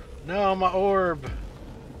 No, my orb!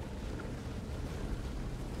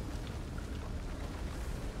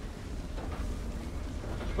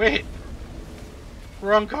 Wait!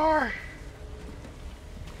 Wrong car!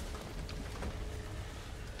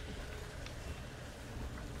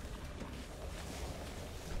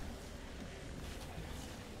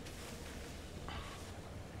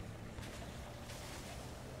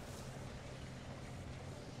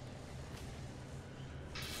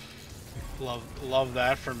 Love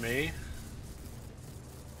that for me.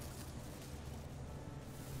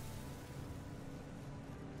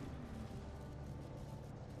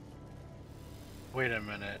 Wait a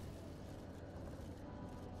minute.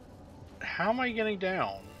 How am I getting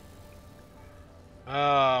down?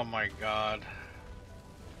 Oh my god.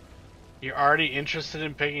 You're already interested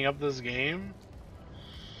in picking up this game?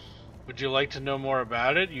 Would you like to know more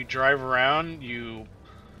about it? You drive around, you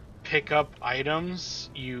pick up items,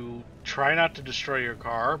 you try not to destroy your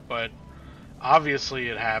car, but obviously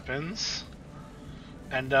it happens.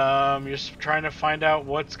 And you're trying to find out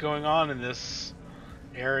what's going on in this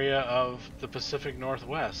area of the Pacific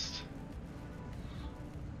Northwest.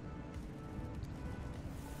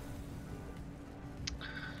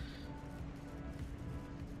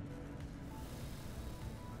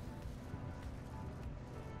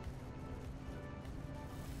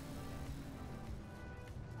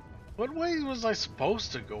 What way was I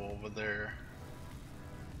supposed to go over there?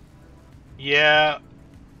 Yeah.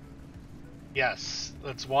 Yes,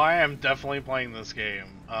 that's why I'm definitely playing this game.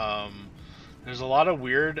 There's a lot of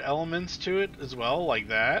weird elements to it as well, like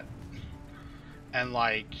that. And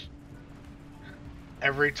like,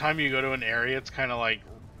 every time you go to an area, it's kind of like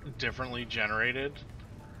differently generated.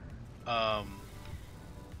 That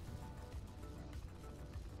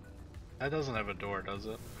doesn't have a door, does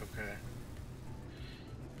it? Okay.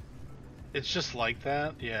 It's just like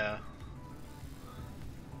that? Yeah.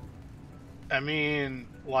 I mean,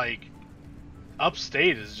 like,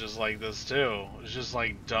 upstate is just like this too. It's just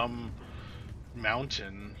like dumb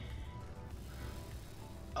mountain.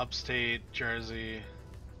 Upstate, Jersey.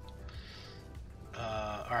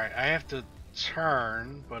 Alright, I have to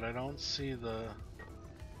turn, but I don't see the...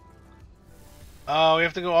 Oh, we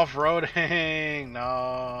have to go off-roading!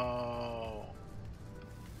 No!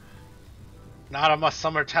 Not on my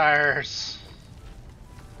summer tires!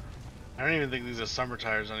 I don't even think these are summer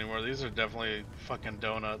tires anymore. These are definitely fucking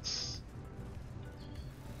donuts.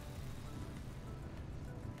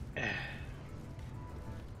 I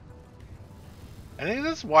think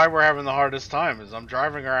that's why we're having the hardest time, is I'm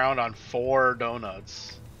driving around on 4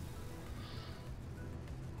 donuts.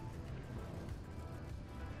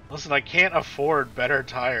 Listen, I can't afford better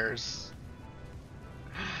tires.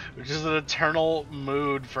 Which is an eternal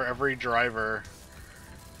mood for every driver.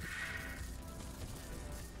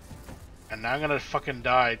 And now I'm gonna fucking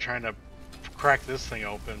die trying to crack this thing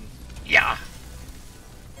open. Yeah!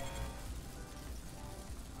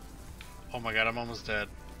 Oh my god, I'm almost dead.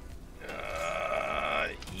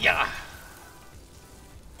 Yeah!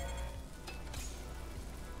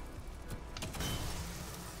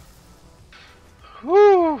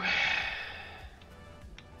 Whew!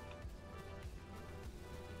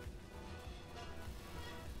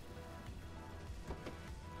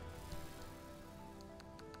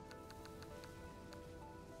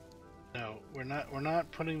 No, we're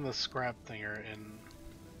not putting the scrap thinger in.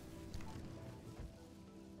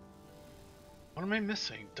 What am I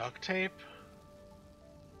missing? Duct tape?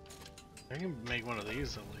 I can make one of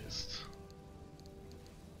these at least.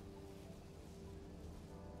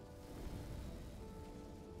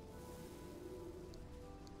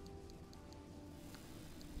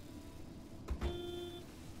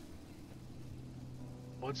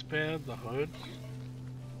 What's bad? The hood?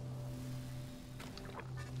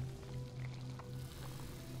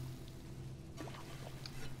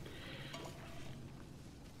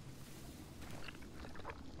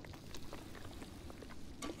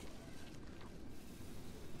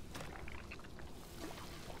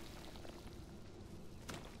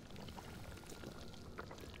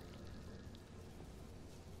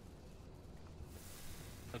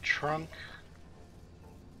 The trunk?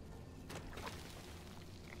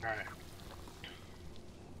 Alright.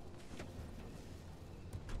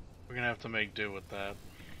 We're gonna have to make do with that.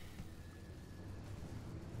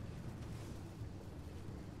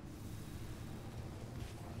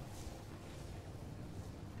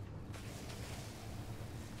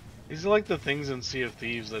 These are like the things in Sea of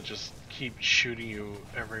Thieves that just keep shooting you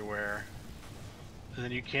everywhere. And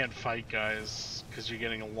then you can't fight guys because you're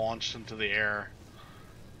getting launched into the air.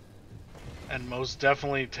 And most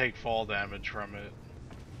definitely take fall damage from it.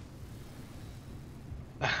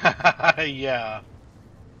 Yeah.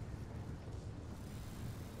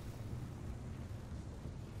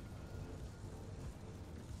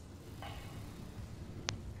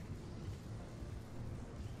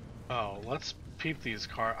 Oh, let's peep these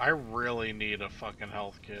cars. I really need a fucking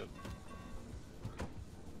health kit.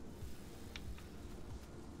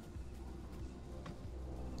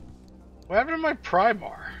 What happened to my pry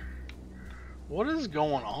bar? What is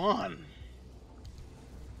going on?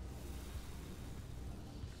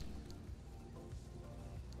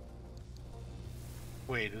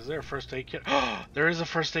 Wait, is there a first aid kit? Oh, there is a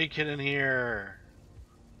first aid kit in here.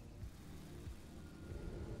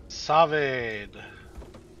 Saved.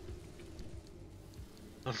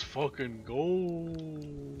 Let's fucking go.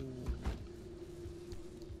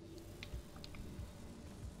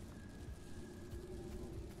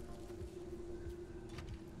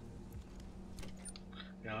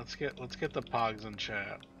 Yeah, let's get the pogs in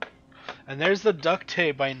chat. And there's the duct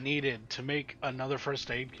tape I needed to make another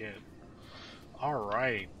first aid kit. All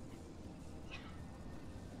right.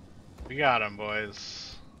 We got him,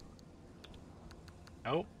 boys.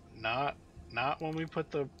 Nope, not when we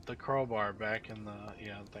put the crowbar back in the.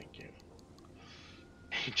 Yeah, thank you.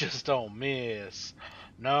 You just don't miss.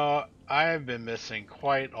 No, I've been missing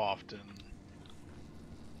quite often.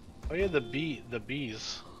 Oh yeah, the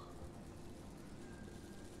bees.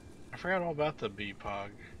 I forgot all about the bee pog.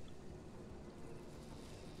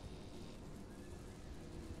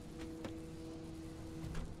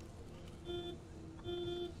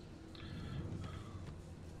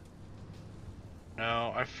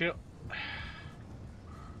 No, I feel.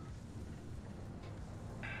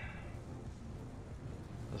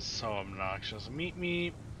 This is so obnoxious. Meet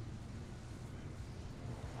me.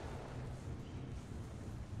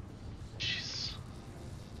 Jeez.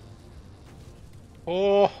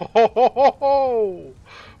 Oh, ho, ho, ho, ho.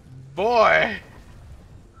 Boy.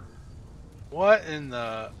 What in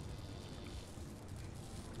the?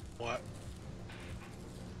 What?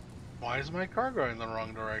 Why is my car going the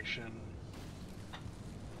wrong direction?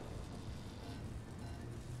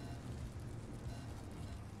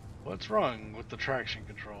 What's wrong with the traction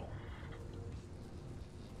control?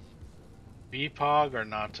 BPOG or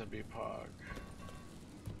not to BPOG?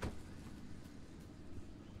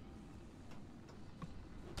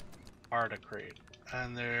 Articrate.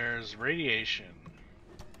 And there's radiation.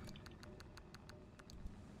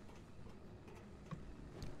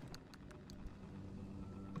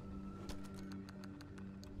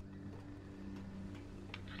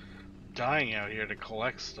 Dying out here to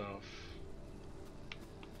collect stuff.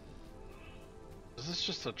 Is this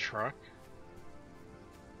just a truck?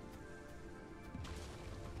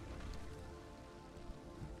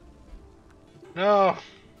 No!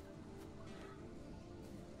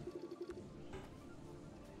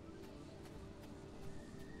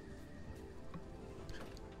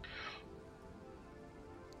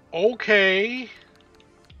 Okay!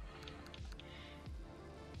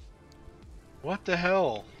 What the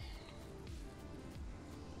hell?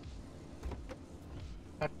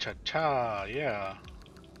 Cha-cha-cha, yeah.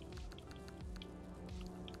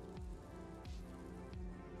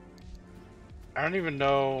 I don't even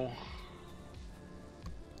know.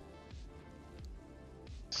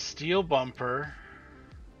 Steel bumper.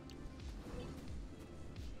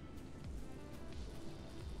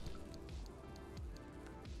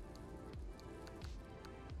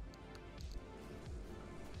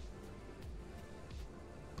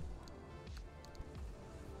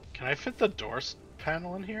 Can I fit the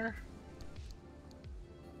panel in here?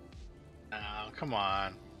 Oh, come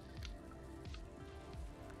on.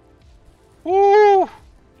 Woo!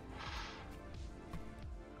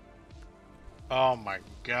 Oh my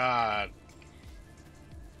god.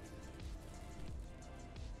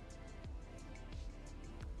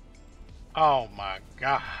 Oh my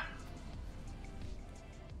god.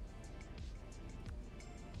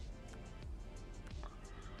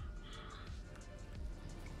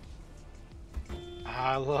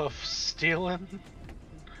 I love stealing.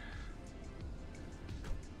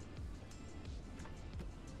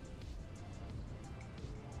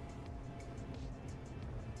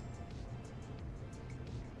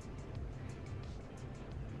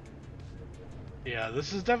 Yeah,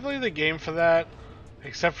 this is definitely the game for that.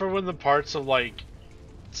 Except for when the parts of like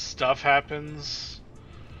stuff happens.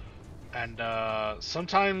 And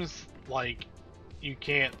sometimes like you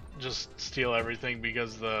can't just steal everything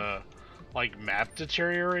because the like map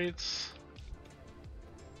deteriorates.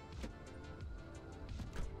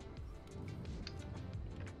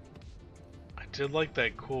 I did like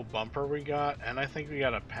that cool bumper we got, and I think we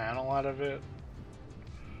got a panel out of it.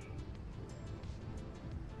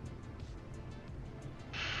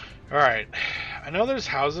 Alright, I know there's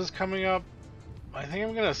houses coming up. I think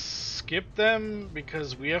I'm gonna skip them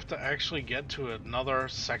because we have to actually get to another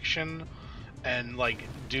section and like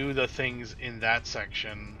do the things in that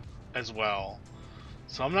section as well.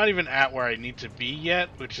 So I'm not even at where I need to be yet,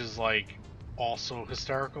 which is like also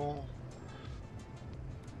hysterical.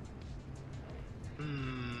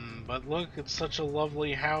 But look, it's such a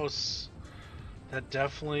lovely house. That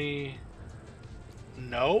definitely...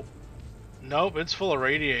 Nope. Nope, it's full of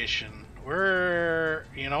radiation.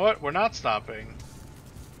 You know what? We're not stopping.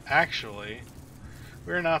 Actually,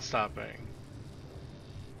 we're not stopping.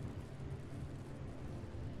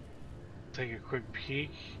 Take a quick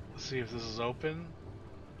peek. See if this is open.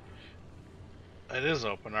 It is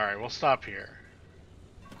open. Alright, we'll stop here.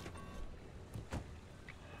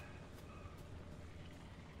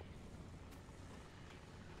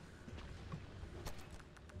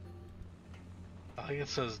 I think it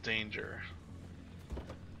says danger.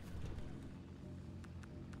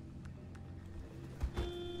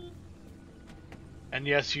 And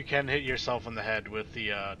yes, you can hit yourself in the head with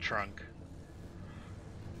the trunk.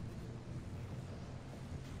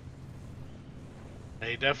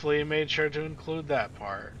 They definitely made sure to include that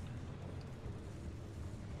part.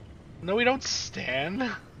 No, we don't stand.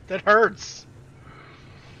 That hurts.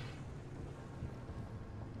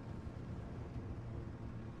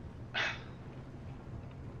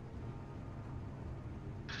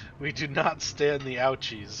 We do not stand the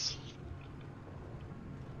ouchies.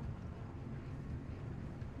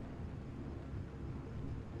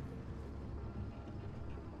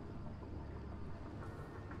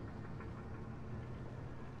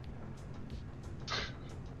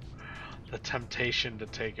 The temptation to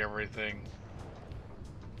take everything.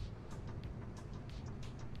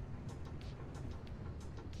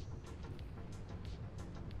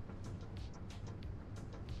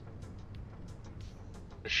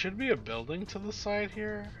 There should be a building to the side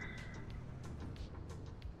here.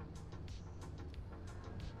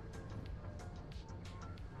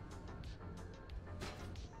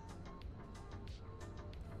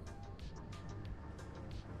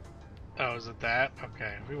 Oh, is it that?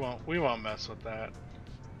 Okay, we won't mess with that.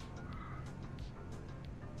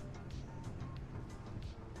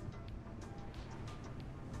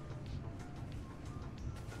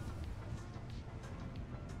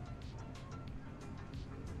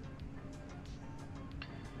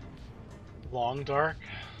 Long dark.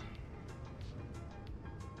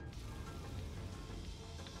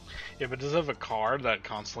 Yeah, but does it have a car that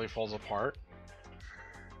constantly falls apart?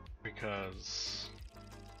 Because...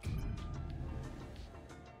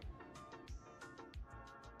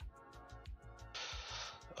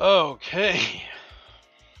 Okay.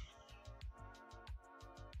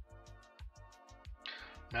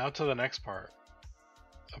 Now to the next part.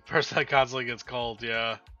 A person that constantly gets called,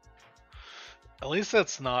 yeah. At least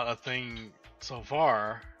that's not a thing so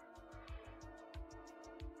far.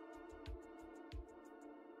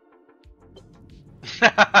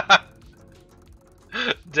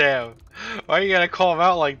 Damn. Why you gotta call him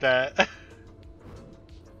out like that?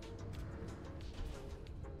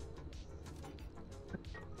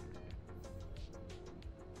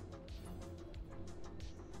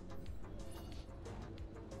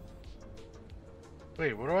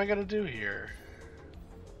 Wait, what do I gotta do here?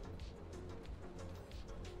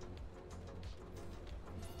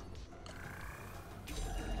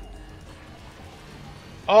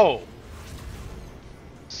 Oh!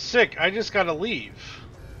 Sick, I just gotta leave.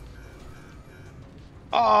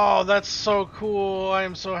 Oh, that's so cool. I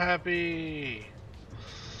am so happy.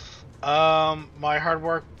 My hard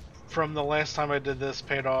work from the last time I did this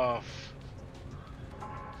paid off.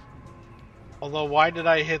 Although, why did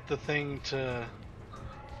I hit the thing to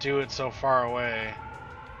do it so far away?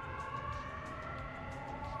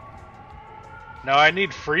 Now I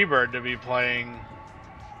need Freebird to be playing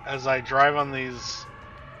as I drive on these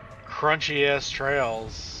crunchy ass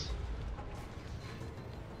trails.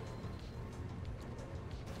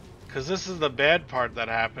 Cause this is the bad part that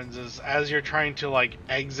happens is as you're trying to like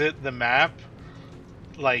exit the map,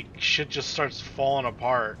 like shit just starts falling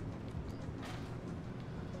apart.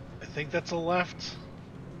 I think that's a left.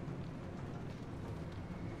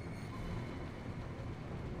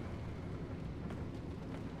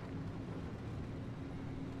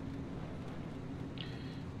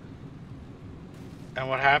 And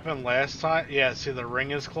what happened last time? Yeah, see the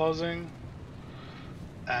ring is closing.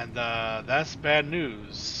 And that's bad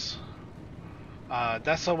news.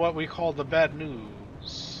 That's what we call the bad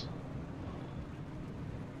news.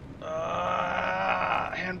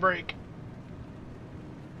 Handbrake.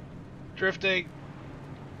 Drifting.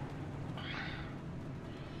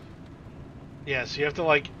 Yeah, so you have to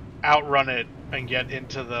like outrun it and get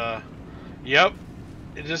into the... Yep.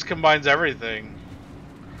 It just combines everything.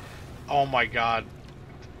 Oh my god.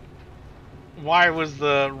 Why was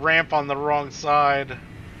the ramp on the wrong side?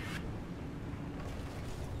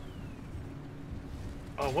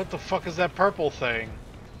 Oh, what the fuck is that purple thing?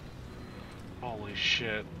 Holy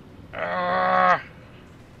shit. Arrgh.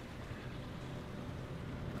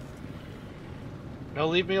 No,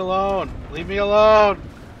 leave me alone. Leave me alone.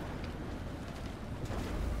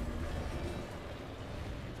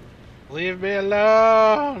 Leave me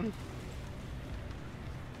alone.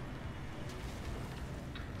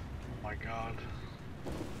 Oh my god.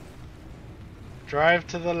 Drive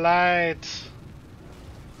to the light.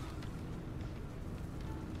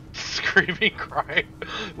 Screaming, crying.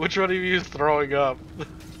 Which one of you is throwing up?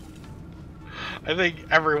 I think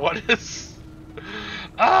everyone is.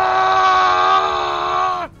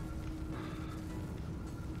 Ah!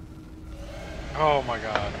 Oh my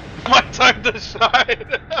god. My time to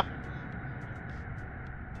shine!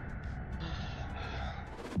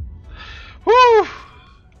 Woo!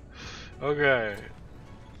 Okay.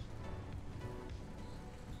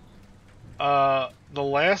 The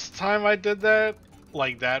last time I did that,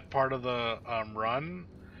 like that part of the run,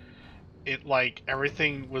 it like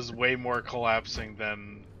everything was way more collapsing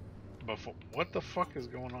than before. What the fuck is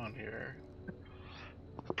going on here?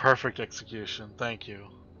 Perfect execution. Thank you.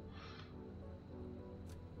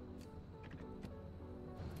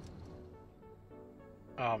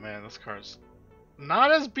 Oh man, this car's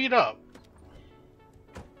not as beat up,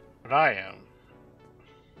 but I am.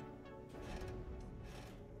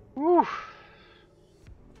 Woo!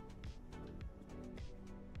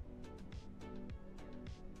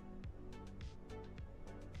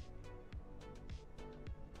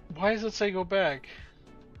 Why does it say go back?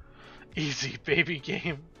 Easy, baby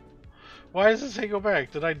game. Why does it say go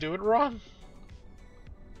back? Did I do it wrong?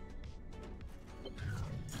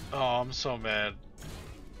 Oh, I'm so mad.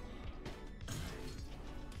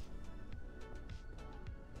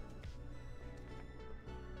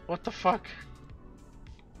 What the fuck?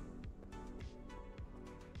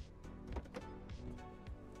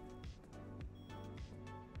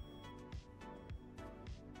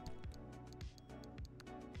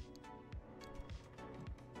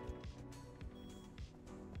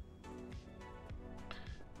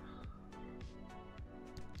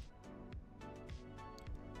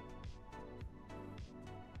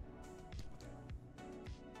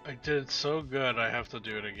 I did it so good I have to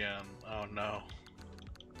do it again. Oh no.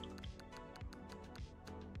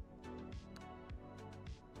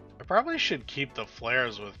 I probably should keep the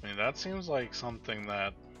flares with me. That seems like something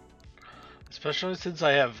that... Especially since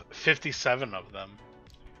I have 57 of them.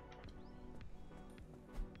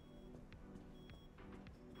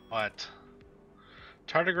 What?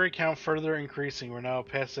 Tardigrade count further increasing. We're now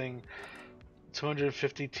passing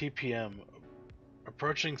 250 TPM.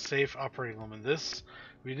 Approaching safe operating limit.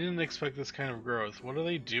 We didn't expect this kind of growth. What are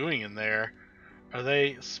they doing in there? Are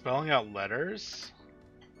they spelling out letters?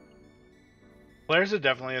 Flares are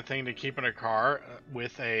definitely a thing to keep in a car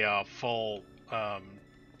with a full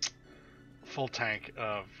tank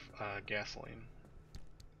of gasoline.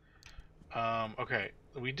 Okay,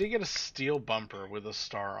 we did get a steel bumper with a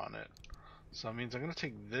star on it. So that means I'm going to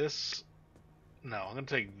take this... No, I'm going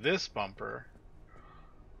to take this bumper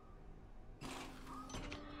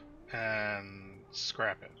and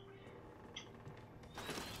scrap it.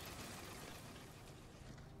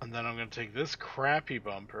 And then I'm going to take this crappy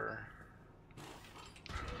bumper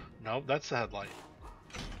Nope, that's the headlight.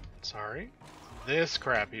 Sorry. This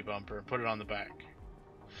crappy bumper. Put it on the back.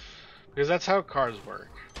 Because that's how cars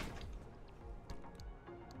work.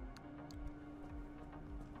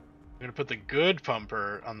 I'm gonna put the good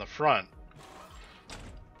bumper on the front.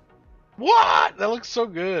 What? That looks so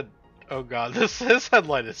good. Oh god, this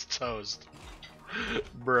headlight is toast.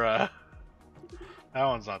 Bruh. That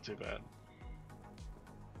one's not too bad.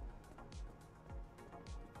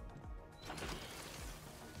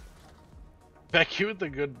 Becky with the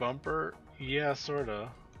good bumper? Yeah, sorta.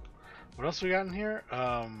 What else we got in here?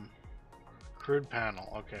 Crude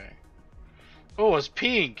panel, okay. Oh, it's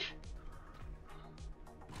pink!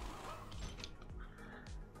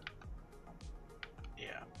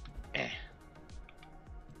 Yeah. Eh.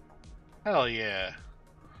 Hell yeah.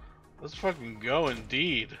 Let's fucking go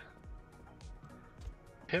indeed.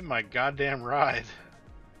 Hit my goddamn ride.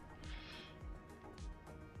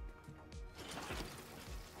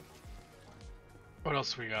 What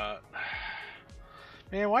else we got?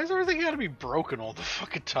 Man, why does everything gotta be broken all the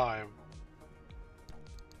fucking time?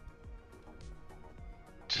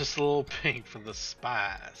 Just a little pink for the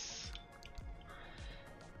spice.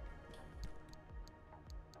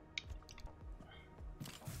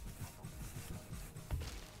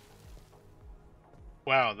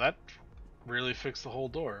 Wow, that really fixed the whole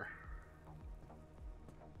door.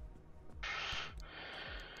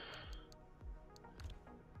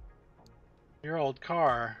 Your old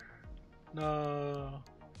car. No.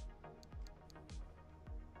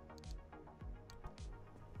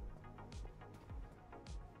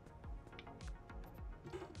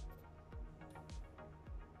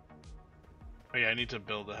 Oh yeah, I need to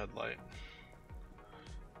build a headlight.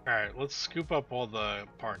 Alright, let's scoop up all the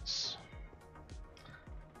parts.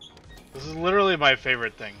 This is literally my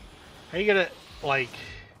favorite thing. How you gonna, like...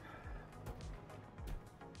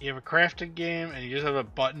 You have a crafting game and you just have a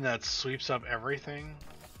button that sweeps up everything?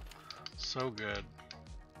 So good.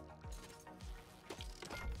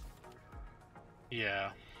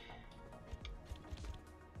 Yeah.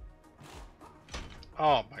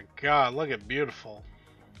 Oh my god, look at beautiful.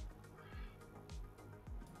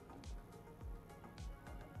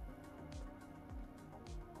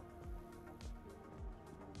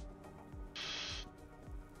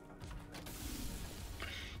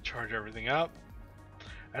 Charge everything up.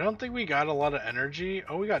 I don't think we got a lot of energy.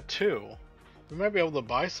 Oh, we got 2. We might be able to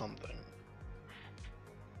buy something.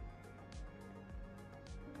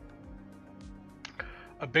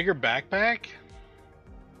 A bigger backpack?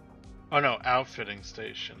 Oh no, outfitting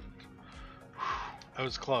station. I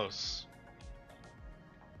was close.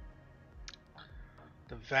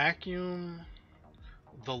 The vacuum,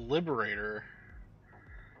 the liberator.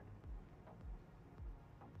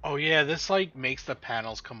 Oh yeah, this like makes the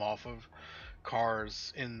panels come off of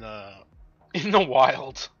cars in the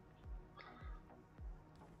wild.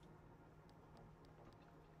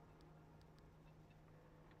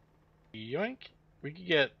 Yoink. We could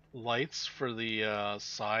get lights for the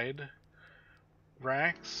side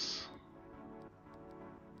racks.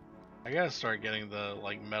 I gotta start getting the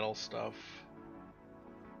like metal stuff.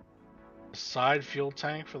 Side fuel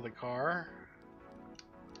tank for the car.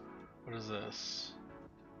 What is this?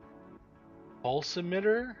 Pulse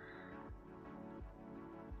emitter?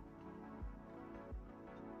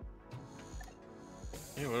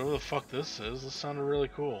 Yeah, whatever the fuck this is, this sounded really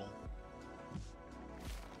cool.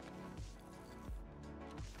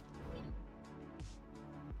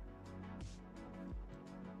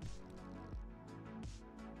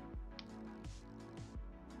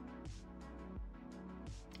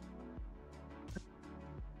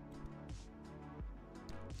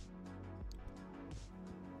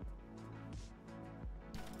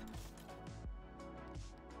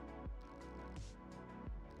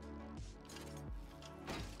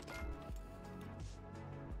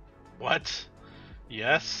 What?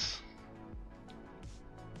 Yes?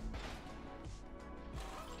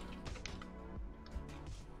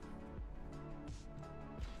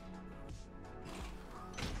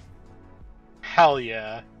 Hell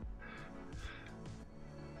yeah.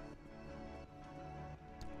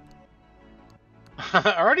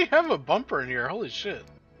 I already have a bumper in here, holy shit.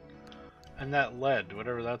 And that lead,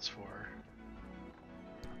 whatever that's for.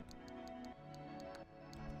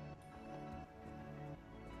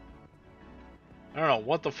 I don't know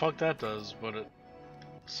what the fuck that does, but it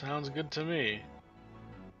sounds good to me.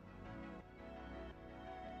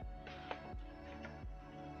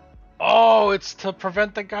 Oh, it's to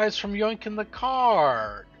prevent the guys from yoinking the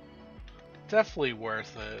car. Definitely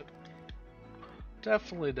worth it.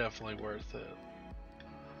 Definitely worth it.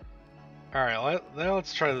 Alright, now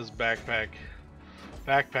let's try this backpack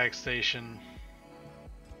station.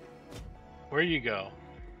 Where you go?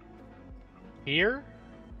 Here?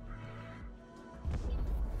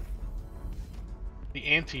 The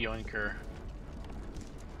anti-yoinker.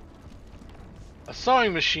 A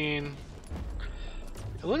sewing machine.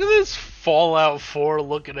 Look at this Fallout 4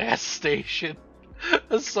 looking ass station.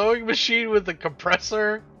 A sewing machine with a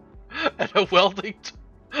compressor and a welding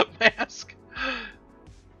mask.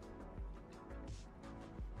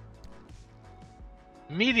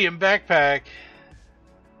 Medium backpack.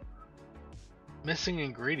 Missing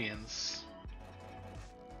ingredients.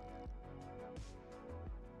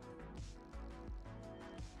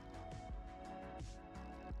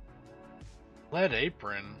 Lead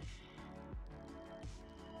apron.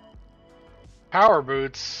 Power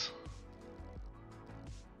boots.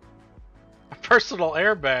 A personal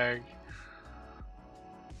airbag.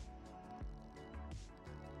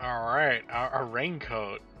 Alright, a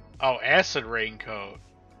raincoat. Oh, acid raincoat.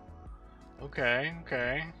 Okay,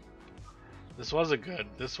 okay. This was a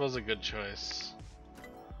good choice.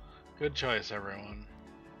 Good choice, everyone.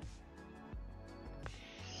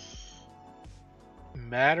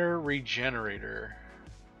 Matter regenerator.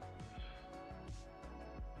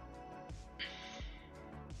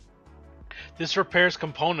 This repairs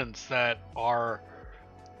components that are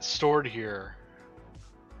stored here.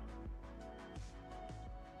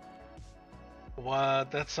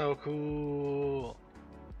 What? That's so cool.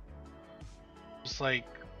 Just like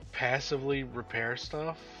passively repair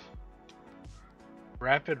stuff.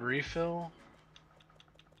 Rapid refill.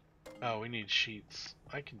 Oh, we need sheets.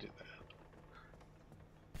 I can do that.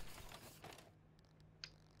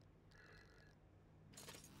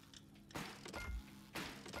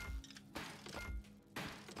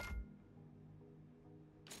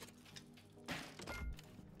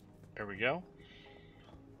 There we go.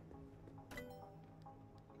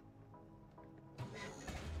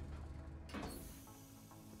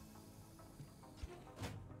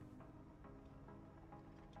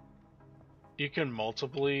 You can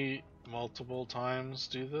multiple times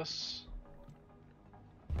do this.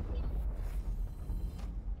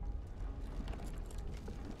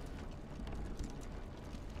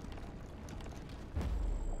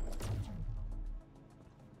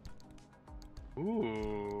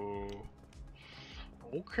 Ooh.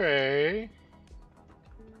 Okay.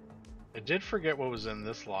 I did forget what was in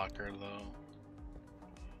this locker though.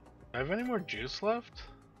 Do I have any more juice left?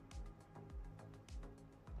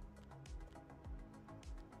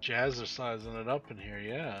 Jazzercising it up in here,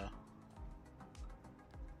 yeah.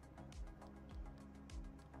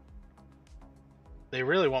 They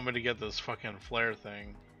really want me to get this fucking flare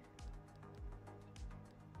thing.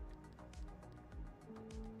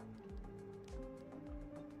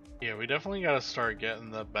 Yeah, we definitely gotta start getting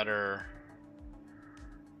the better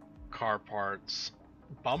car parts.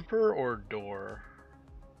 Bumper or door?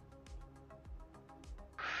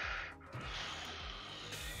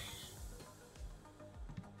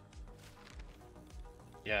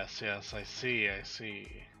 Yes, yes, I see, I see.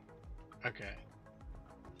 Okay.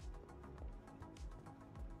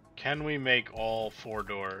 Can we make all 4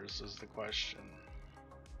 doors is the question.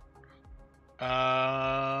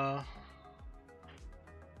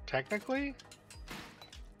 Technically?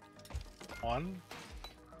 1,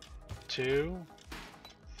 2,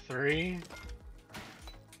 3,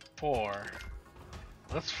 4.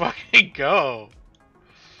 Let's fucking go.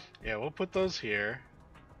 Yeah, we'll put those here.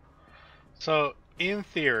 So, in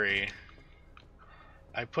theory,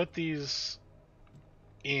 I put these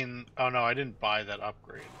in... Oh no, I didn't buy that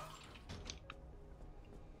upgrade.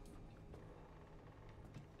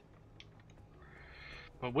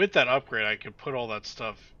 But with that upgrade, I could put all that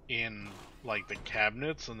stuff in, like, the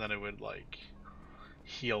cabinets, and then it would, like,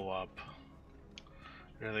 heal up.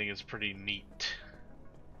 Everything is pretty neat.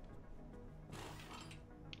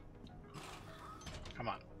 Come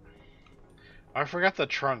on. I forgot the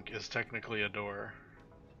trunk is technically a door.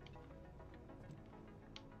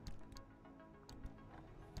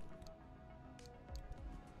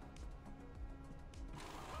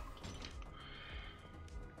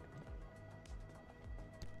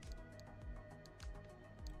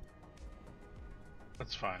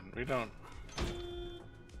 That's fine. We don't...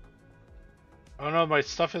 Oh no, my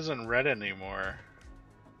stuff isn't red anymore.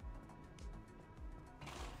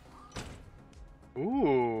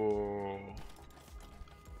 Ooh.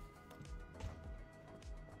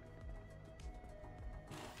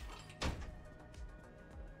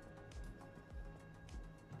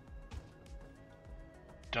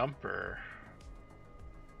 Dumper.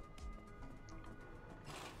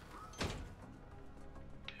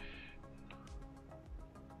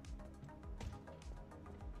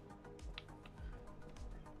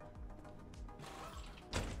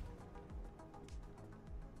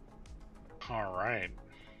 Alright.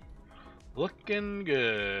 Looking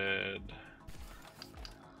good.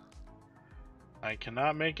 I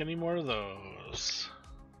cannot make any more of those.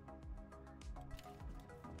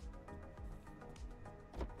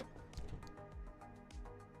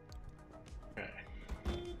 Okay.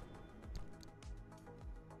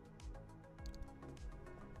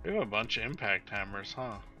 We have a bunch of impact hammers,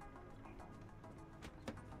 huh?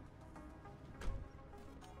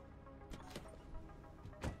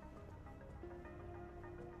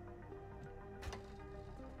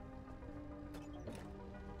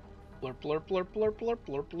 Blurp, blurp, blurp, blurp,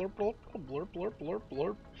 blurp, blurp, blurp, blurp, blurp, blurp, blurp,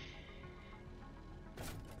 blurp.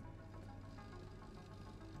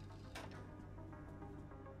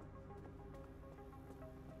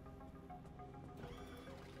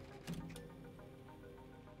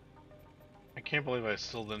 I can't believe I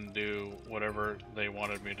still didn't do whatever they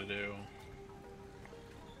wanted me to do.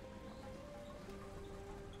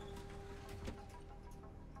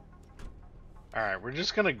 Alright, we're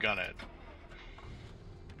just gonna gun it.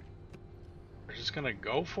 We're just gonna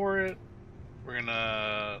go for it. We're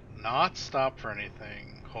gonna not stop for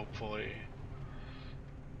anything, hopefully.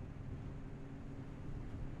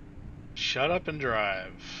 Shut up and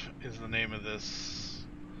drive is the name of this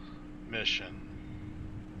mission.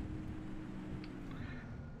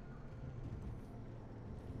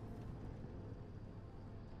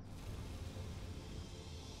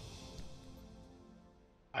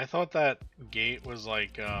 I thought that gate was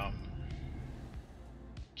like,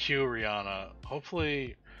 Q Rihanna.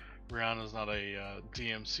 Hopefully Rihanna's not a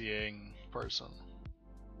DMCAing person.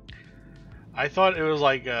 I thought it was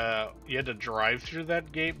like, you had to drive through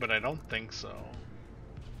that gate, but I don't think so.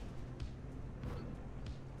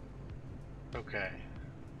 Okay.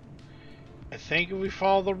 I think if we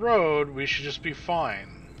follow the road, we should just be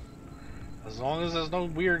fine. As long as there's no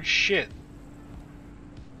weird shit.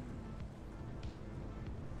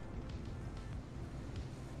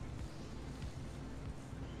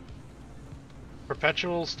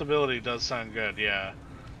 Perpetual stability does sound good, yeah.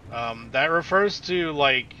 That refers to,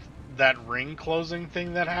 like, that ring closing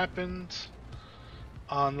thing that happened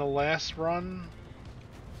on the last run.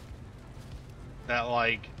 That,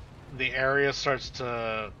 like, the area starts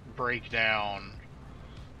to break down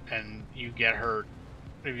and you get hurt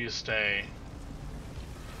if you stay.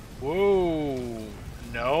 Whoa!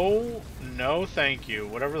 No, no thank you.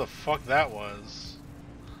 Whatever the fuck that was.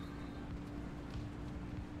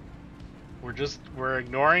 We're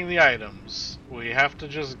ignoring the items. We have to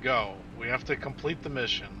just go. We have to complete the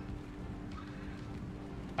mission.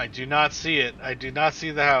 I do not see it. I do not see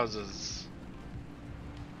the houses.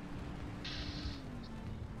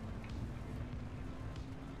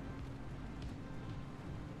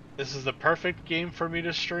 This is the perfect game for me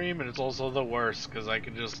to stream, and it's also the worst, because I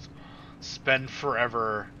can just spend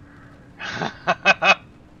forever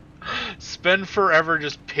spend forever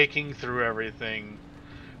just picking through everything,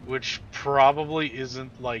 which probably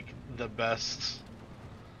isn't like the best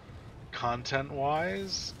content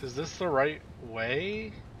wise. Is this the right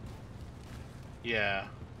way? Yeah.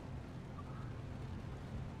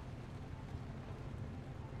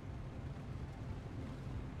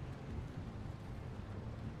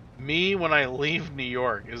 Me when I leave New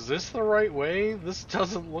York. Is this the right way? This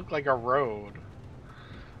doesn't look like a road.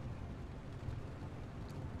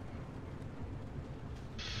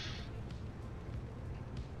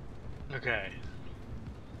 Okay.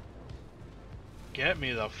 Get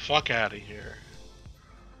me the fuck out of here.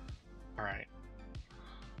 Alright.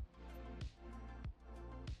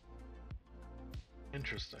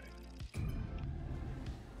 Interesting.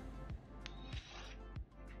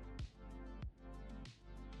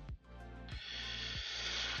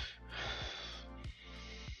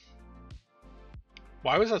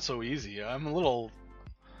 Why was that so easy? I'm a little...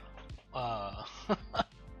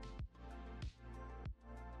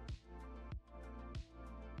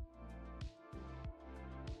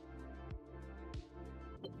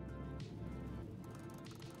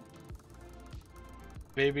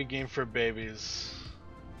 Baby game for babies.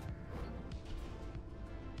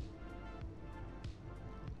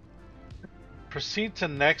 Proceed to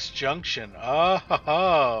next junction.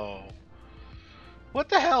 Oh, what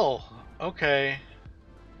the hell? Okay.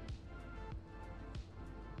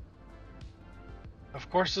 Of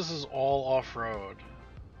course, this is all off-road.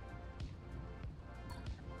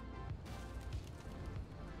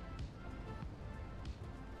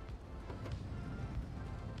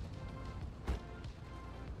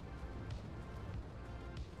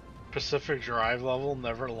 Pacific Drive level,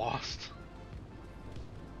 never lost.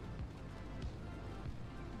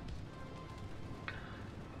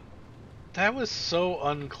 That was so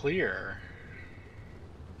unclear.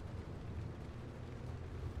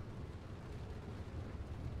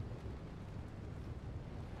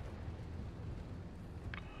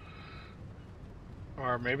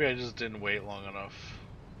 Or maybe I just didn't wait long enough.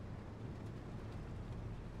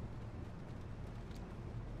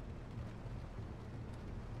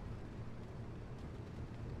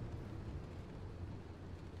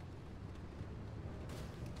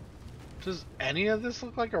 Does any of this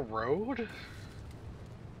look like a road?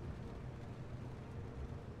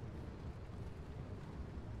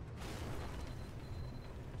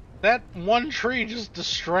 That one tree just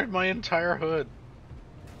destroyed my entire hood.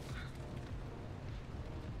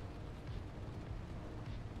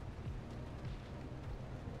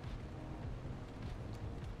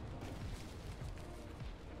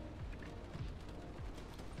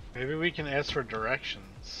 Maybe we can ask for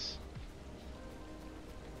directions.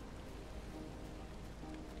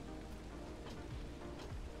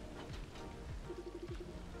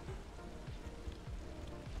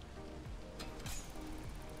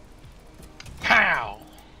 Pow!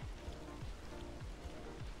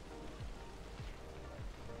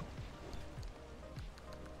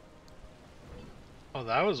 Oh,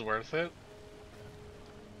 that was worth it.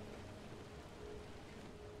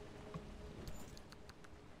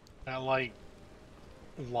 That, like,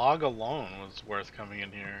 log alone was worth coming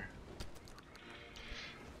in here.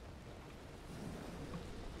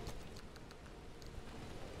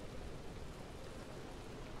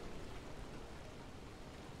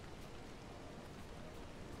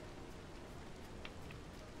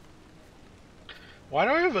 Why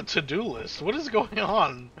do I have a to-do list? What is going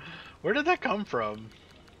on? Where did that come from?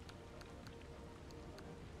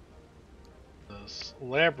 This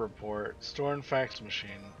lab report, store and fax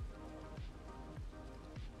machine.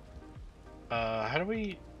 How do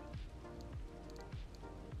we...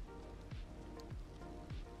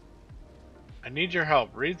 I need your help.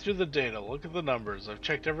 Read through the data, look at the numbers. I've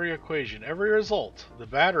checked every equation, every result. The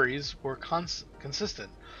batteries were consistent.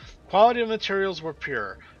 Quality of materials were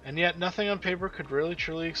pure, and yet nothing on paper could really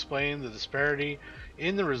truly explain the disparity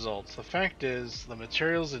in the results. The fact is, the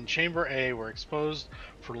materials in Chamber A were exposed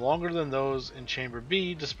for longer than those in Chamber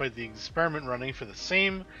B, despite the experiment running for the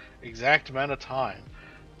same exact amount of time.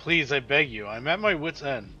 Please, I beg you, I'm at my wit's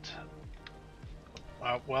end.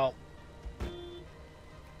 Well...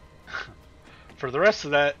 For the rest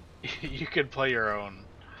of that, you could play your own.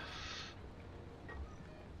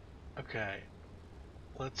 Okay.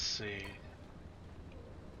 Let's see.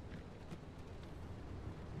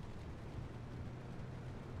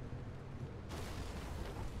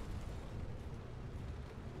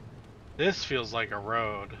 This feels like a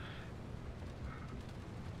road.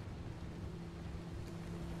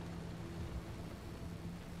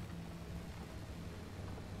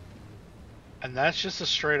 And that's just a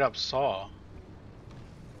straight up saw.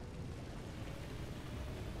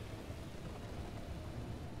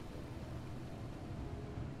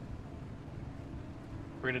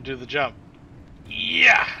 We're gonna do the jump.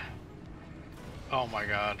 Yeah! Oh my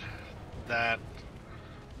god. That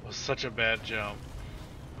was such a bad jump.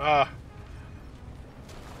 Ah!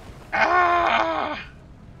 Ah!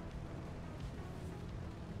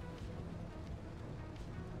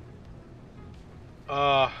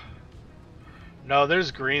 No,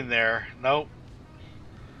 there's green there. Nope.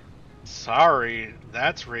 Sorry,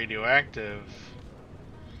 that's radioactive.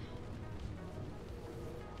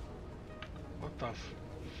 What the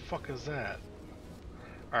fuck is that?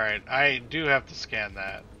 Alright, I do have to scan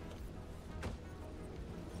that.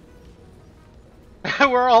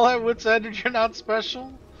 We're all at wit's end and you're not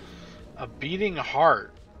special? A beating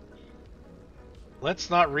heart. Let's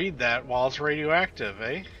not read that while it's radioactive,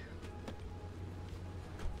 eh?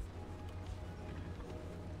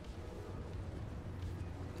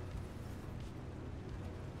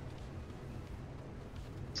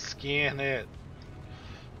 Scan it.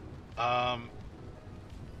 I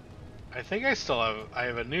think I still have, I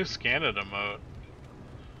have a new scan it emote.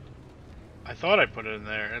 I thought I put it in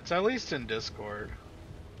there. It's at least in Discord.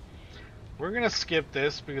 We're gonna skip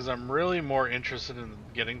this because I'm really more interested in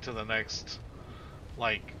getting to the next,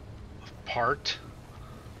 like, part.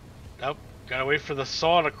 Nope, gotta wait for the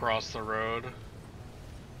saw to cross the road.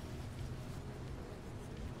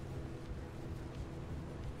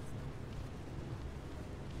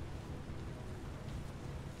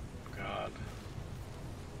 God.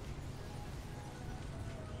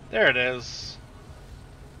 There it is.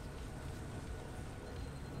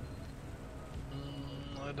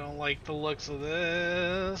 I don't like the looks of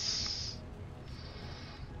this.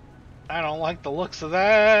 I don't like the looks of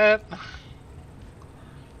that.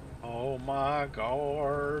 Oh my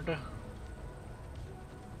god.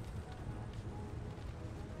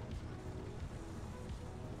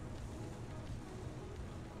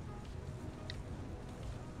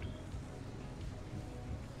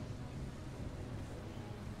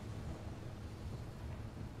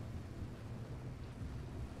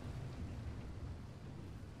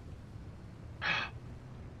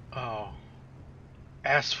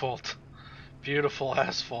 Asphalt. Beautiful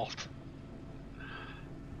asphalt.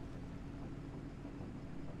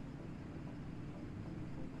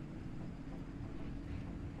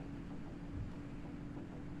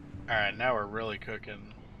 Alright, now we're really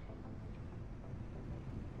cooking.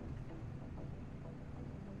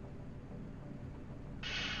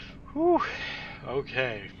 Whew.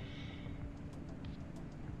 Okay.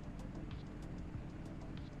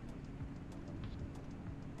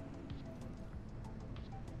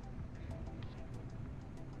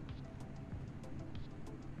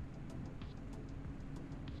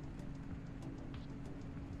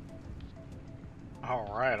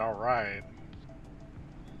 Alright, alright.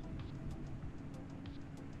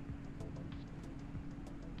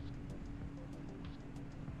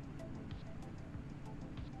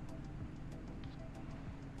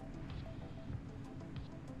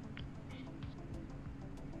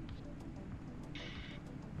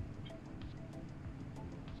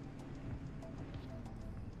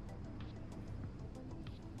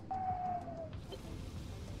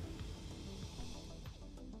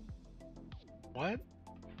 What?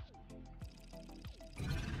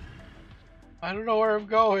 I don't know where I'm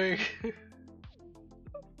going.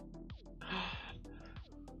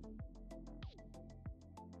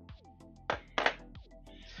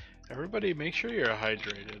 Everybody, make sure you're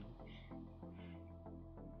hydrated.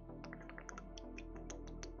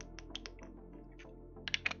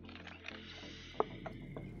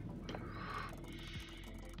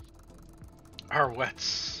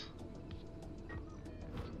 Arwets.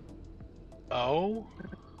 Oh?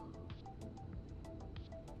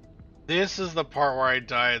 This is the part where I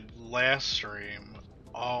died last stream.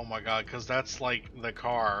 Oh my god, because that's like the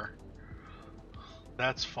car.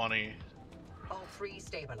 That's funny. All 3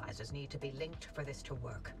 stabilizers need to be linked for this to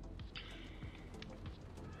work.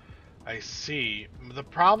 I see. The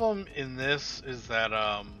problem in this is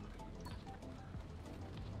that,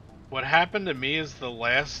 what happened to me is the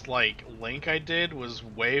last, like, link I did was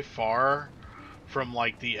way far from,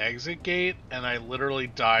 like, the exit gate, and I literally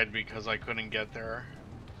died because I couldn't get there.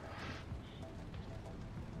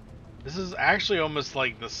 This is actually almost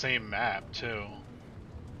like the same map, too.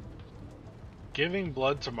 Giving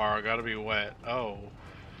blood tomorrow, gotta be wet. Oh.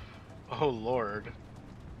 Oh, Lord.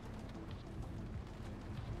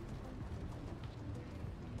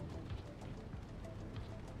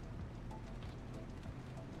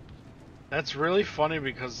 That's really funny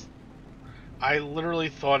because I literally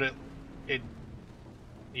thought it,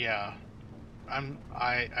 yeah. I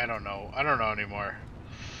don't know. I don't know anymore.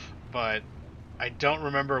 But I don't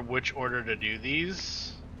remember which order to do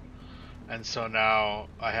these. And so now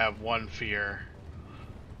I have 1 fear.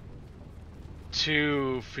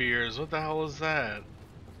 2 fears. What the hell is that?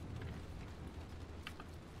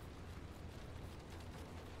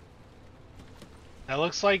 That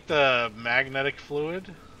looks like the magnetic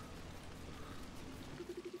fluid.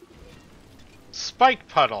 Spike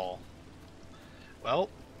puddle. Well,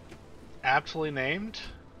 aptly named.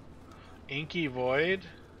 Inky void.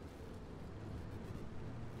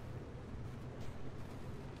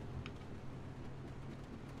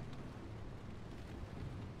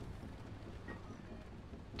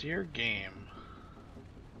 Dear game,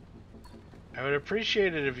 I would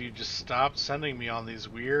appreciate it if you just stopped sending me on these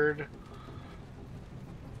weird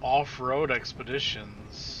off-road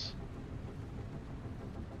expeditions.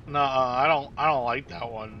 No, I don't like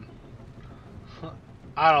that one.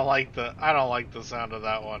 I don't like the sound of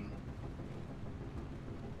that one.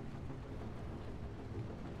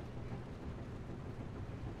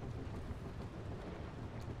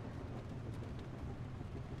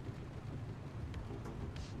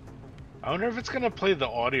 I wonder if it's gonna play the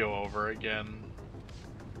audio over again.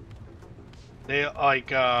 They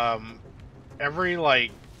like every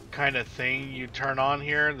like kind of thing you turn on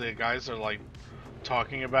here, the guys are like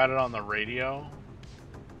talking about it on the radio.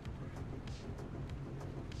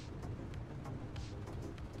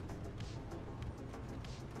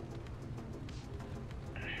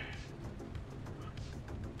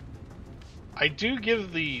 I do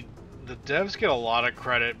give the devs get a lot of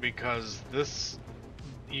credit because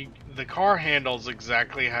the car handles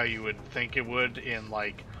exactly how you would think it would in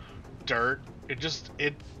like dirt.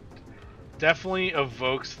 It definitely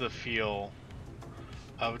evokes the feel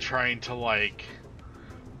of trying to like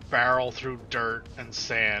barrel through dirt and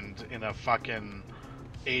sand in a fucking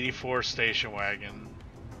 84 station wagon.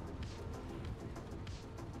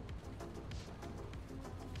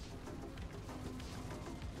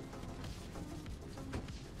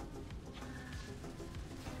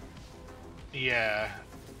 Yeah.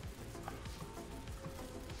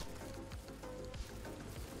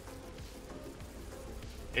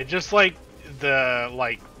 It just like the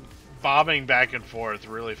like bobbing back and forth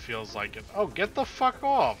really feels like it. Oh, get the fuck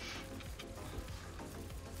off!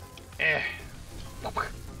 Eh.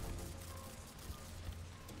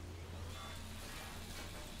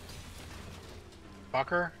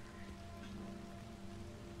 Fucker.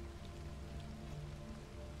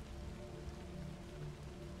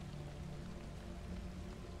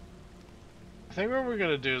 I think what we're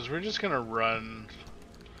gonna do is we're just gonna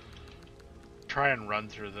try and run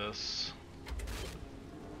through this.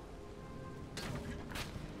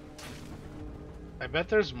 I bet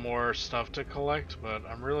there's more stuff to collect, but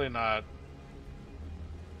I'm really not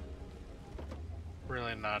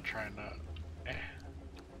trying to. Eh.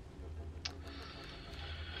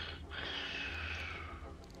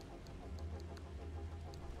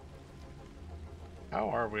 How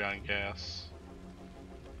are we on gas?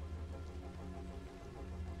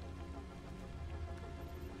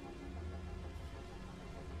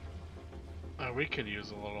 We could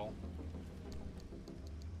use a little.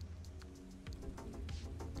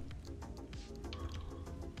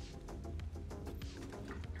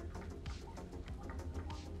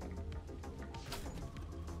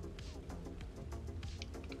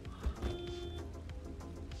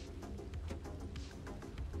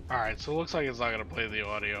 Alright, so it looks like it's not going to play the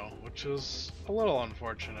audio, which is a little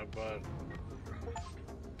unfortunate, but...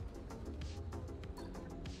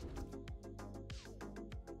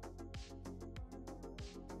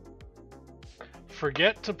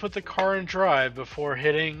 Forget to put the car in drive before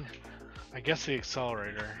hitting, I guess, the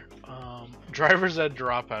accelerator. Driver's Ed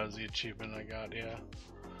Dropout is the achievement I got, yeah.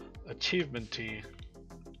 Achievement T.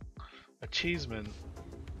 Achievement.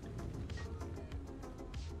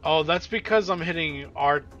 Oh, that's because I'm hitting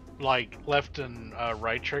R, like, left and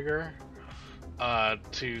right trigger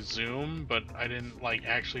to zoom, but I didn't, like,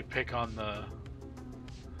 actually pick on the...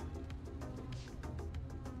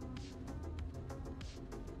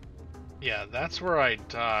 Yeah, that's where I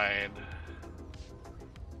died.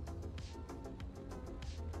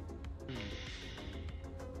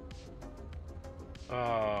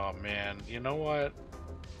 Oh man, you know what?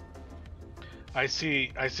 I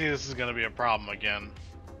see this is gonna be a problem again.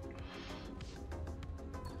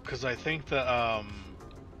 Cause I think the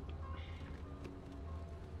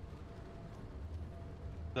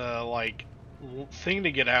like thing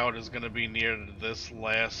to get out is gonna be near this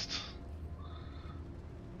last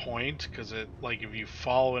point, because it, like, if you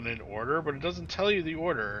follow it in order, but it doesn't tell you the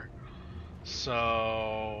order.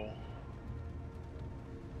 So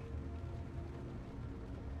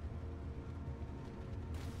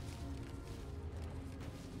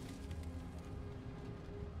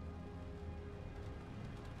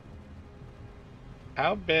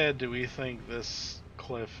how bad do we think this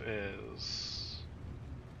cliff is?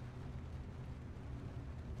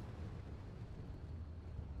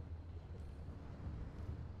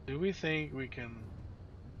 Do we think we can...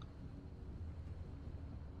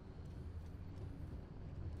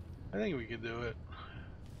 I think we could do it.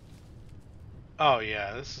 Oh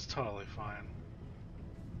yeah, this is totally fine.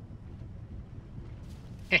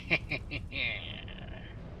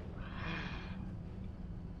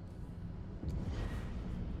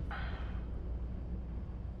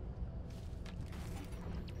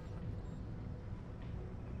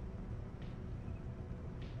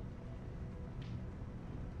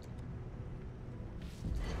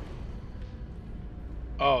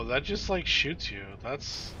 Oh, that just like shoots you.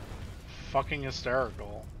 That's fucking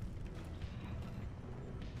hysterical.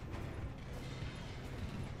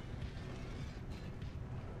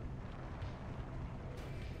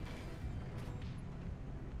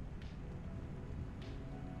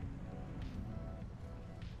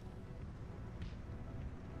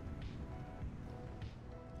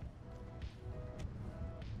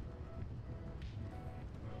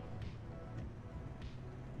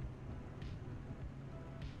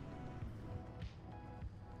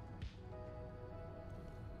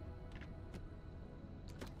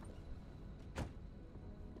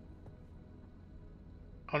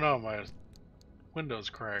 Oh no, my window's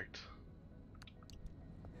cracked.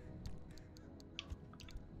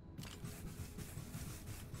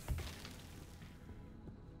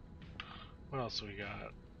 What else do we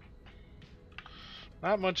got?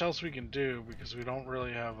 Not much else we can do because we don't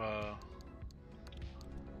really have the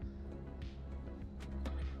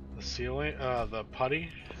ceiling, the putty.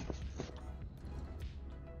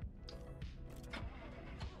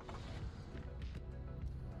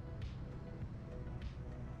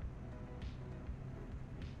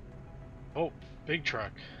 Oh, big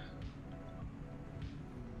truck.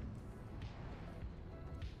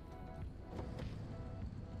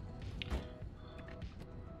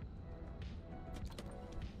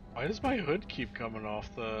 Why does my hood keep coming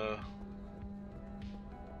off the...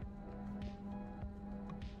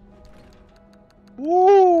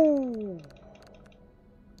 Woo!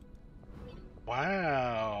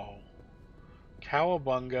 Wow.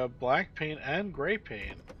 Cowabunga, black paint, and gray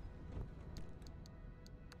paint.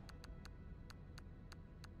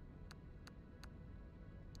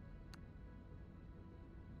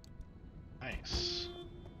 Nice.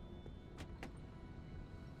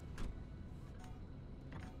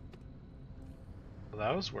 Well,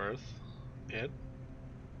 that was worth it.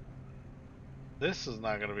 This is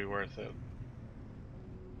not going to be worth it.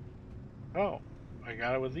 Oh, I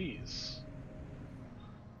got it with these.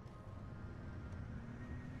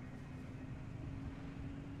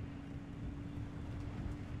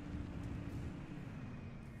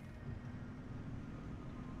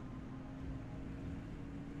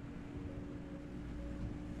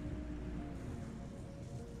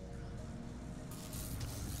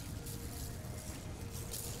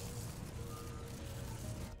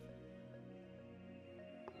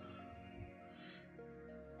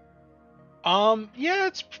 Yeah,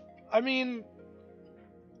 I mean,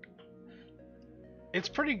 it's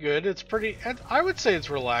pretty good. It's pretty, I would say it's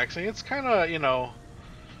relaxing. It's kind of, you know,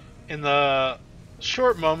 in the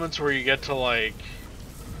short moments where you get to, like,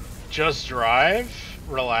 just drive,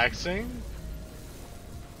 relaxing.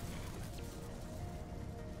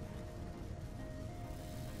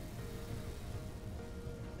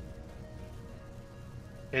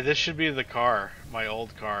 Hey, this should be the car, my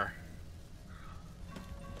old car.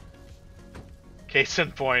 Case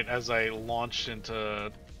in point, as I launched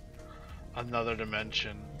into another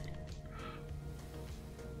dimension.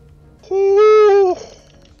 Ooh!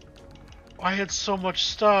 I had so much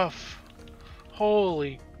stuff.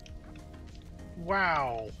 Holy.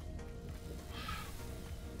 Wow.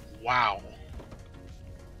 Wow.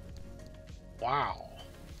 Wow.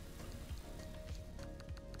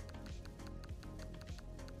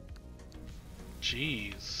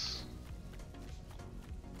 Jeez.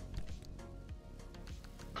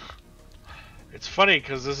 It's funny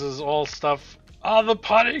because this is all stuff. Oh, the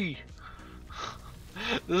putty!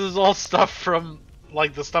 This is all stuff from,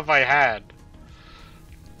 like, the stuff I had.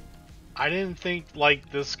 I didn't think, like,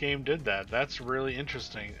 this game did that. That's really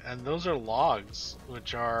interesting. And those are logs,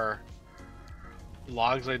 which are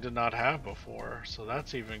logs I did not have before. So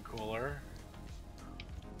that's even cooler.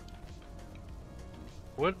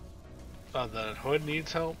 What? The hood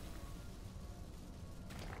needs help?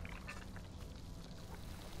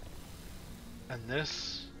 And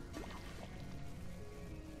this?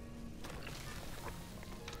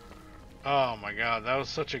 Oh my god, that was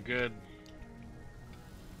such a good...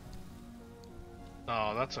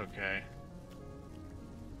 Oh, that's okay.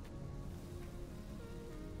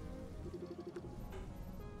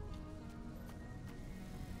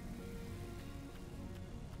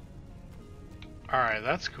 Alright,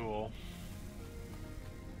 that's cool.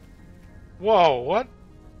 Whoa, what?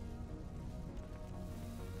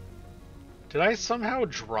 Did I somehow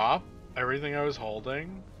drop everything I was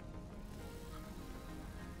holding?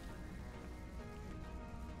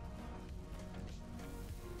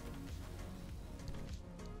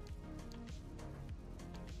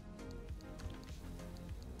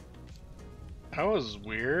 That was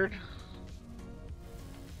weird.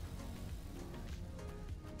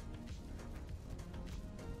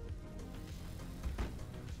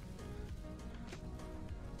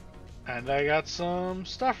 And I got some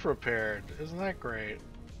stuff repaired. Isn't that great?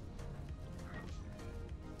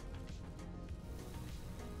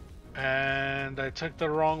 And I took the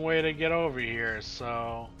wrong way to get over here,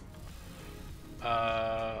 so...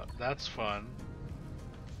 that's fun.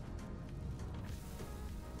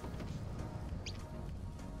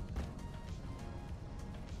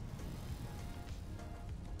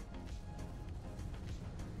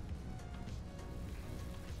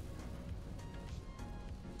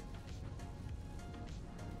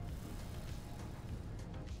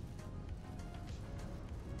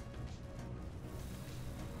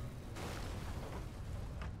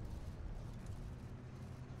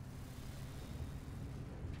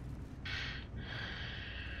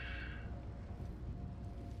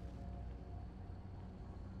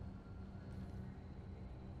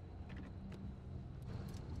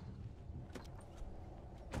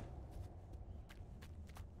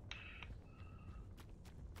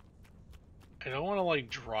 I don't want to, like,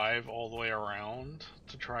 drive all the way around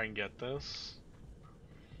to try and get this.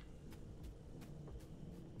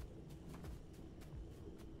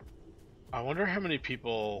 I wonder how many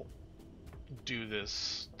people do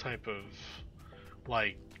this type of,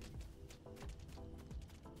 like,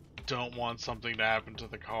 don't want something to happen to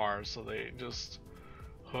the car, so they just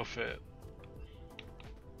Hoof it.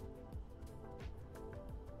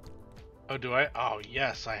 Oh, do I? Oh,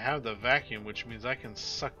 yes, I have the vacuum, which means I can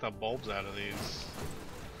suck the bulbs out of these.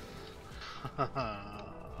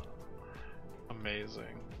 Amazing.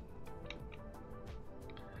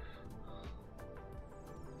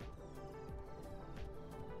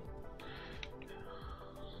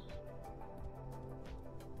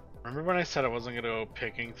 Remember when I said I wasn't going to go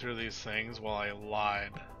picking through these things? Well, I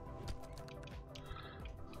lied.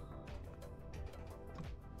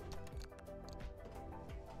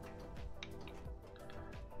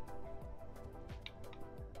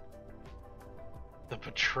 The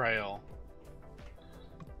betrayal.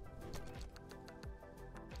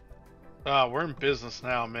 Ah, we're in business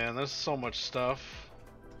now, man. There's so much stuff.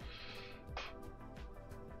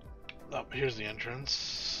 Oh, here's the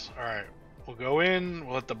entrance. Alright, we'll go in,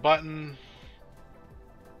 we'll hit the button.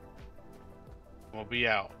 We'll be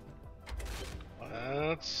out.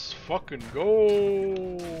 Let's fucking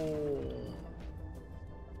go!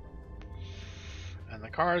 And the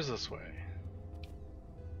car's this way.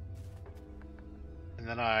 And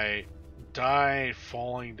then I die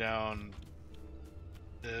falling down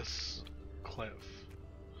this cliff.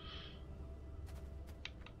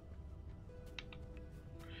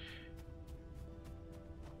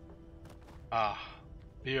 Ah,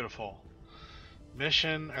 beautiful.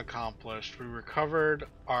 Mission accomplished. We recovered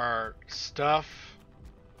our stuff.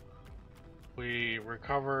 We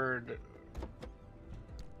recovered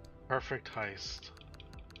perfect heist.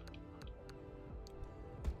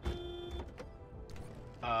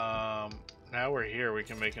 Now we're here, we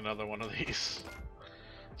can make another one of these.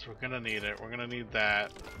 So we're gonna need it. We're gonna need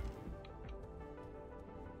that.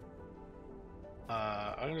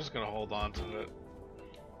 I'm just gonna hold on to it.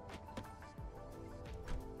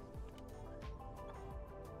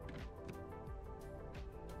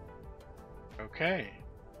 Okay,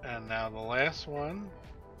 and now the last one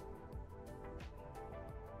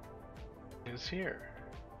is here.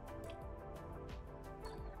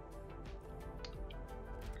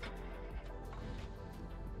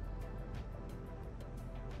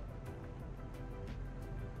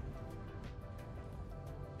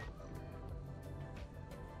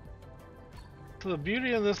 So the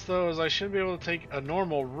beauty of this though is I should be able to take a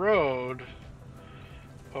normal road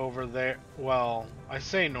over there. Well, I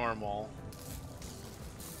say normal.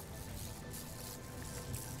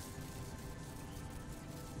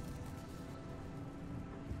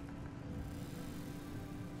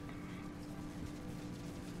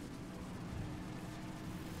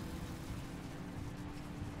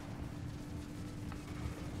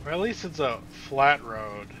 Or at least it's a flat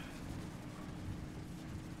road.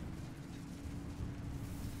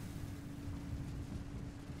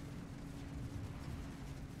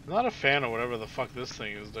 I'm not a fan of whatever the fuck this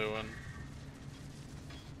thing is doing.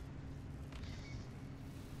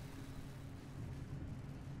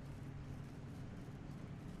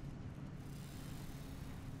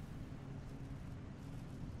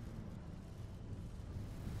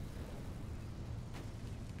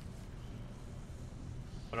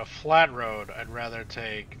 But a flat road I'd rather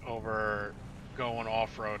take over going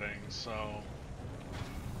off-roading, so...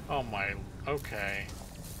 Oh my... okay.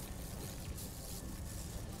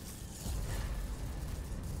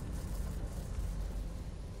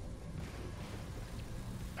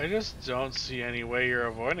 I just don't see any way you're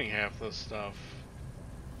avoiding half this stuff.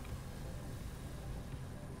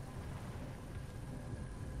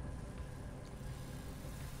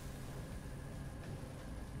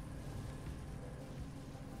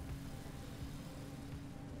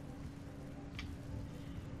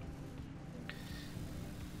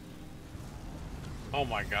 Oh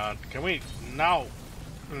my god, can we? No!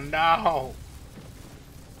 No!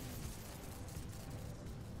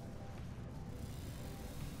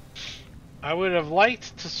 I would have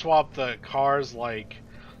liked to swap the cars like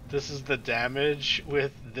this is the damage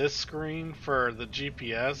with this screen for the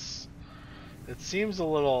GPS. It seems a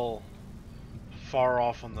little far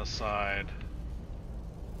off on the side.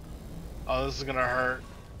 Oh, this is gonna hurt.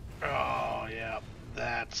 Oh, yeah,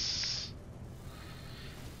 that's...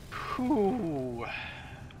 Whew.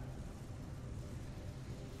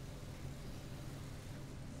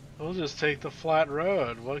 We'll just take the flat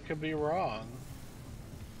road. What could be wrong?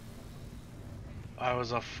 I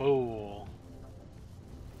was a fool.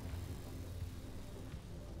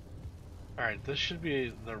 Alright, this should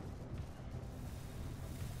be the...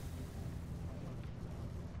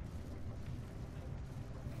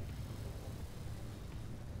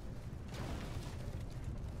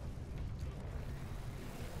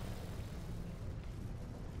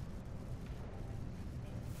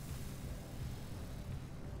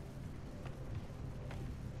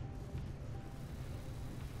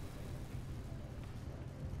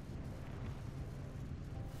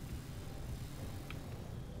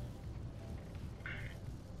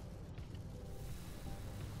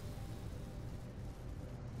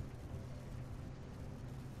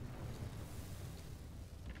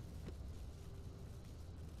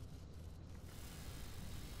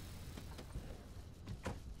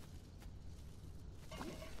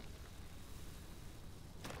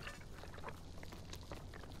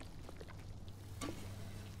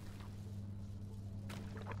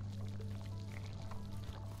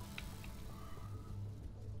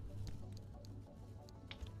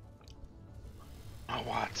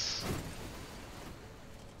 Robots.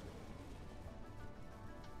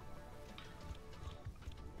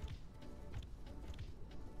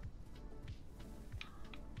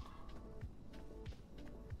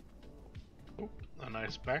 Oop, a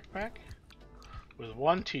nice backpack with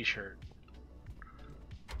one t-shirt.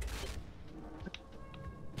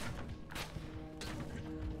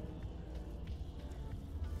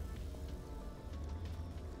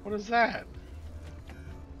 What is that?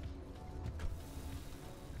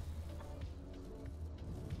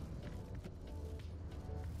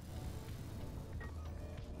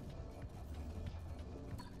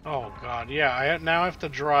 Oh god, yeah, I now have to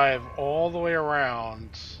drive all the way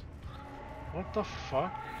around. What the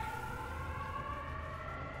fuck?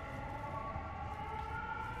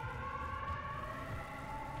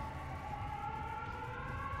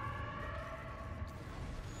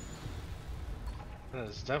 That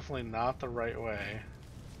is definitely not the right way.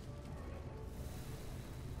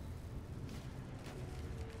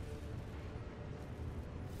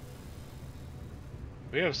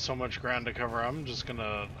 We have so much ground to cover, I'm just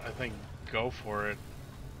gonna, I think, go for it.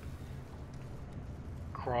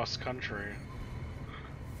 Cross country.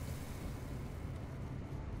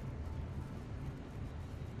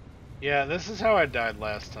 Yeah, this is how I died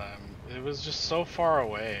last time. It was just so far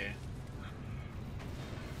away.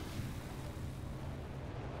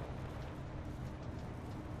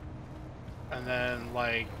 And then,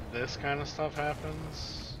 like, this kind of stuff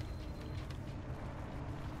happens.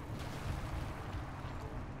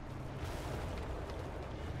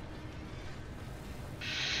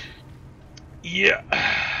 Yeah.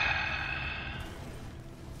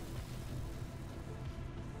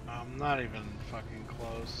 I'm not even fucking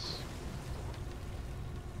close.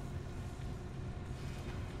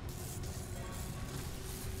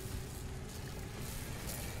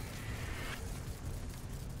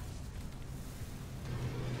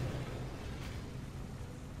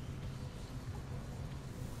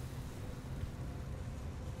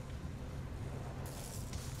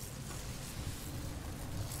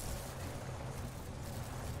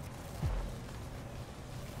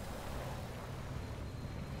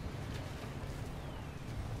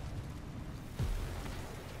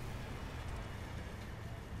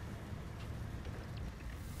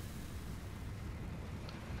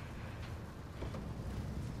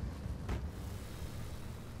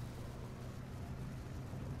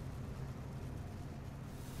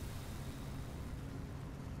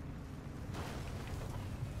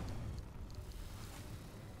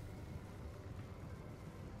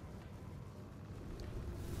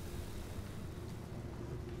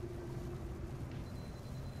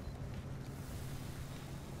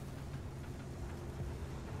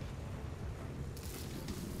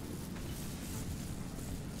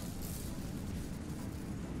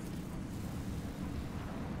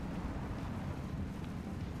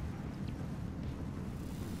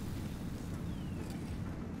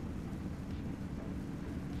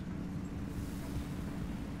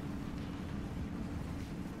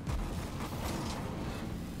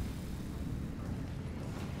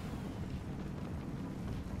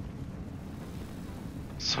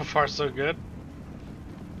 So far, so good.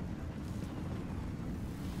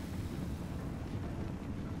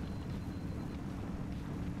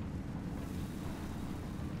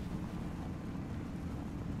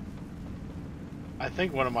 I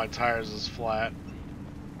think one of my tires is flat.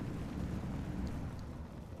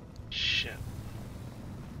 Shit.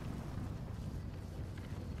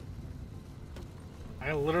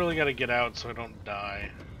 I literally gotta get out so I don't die.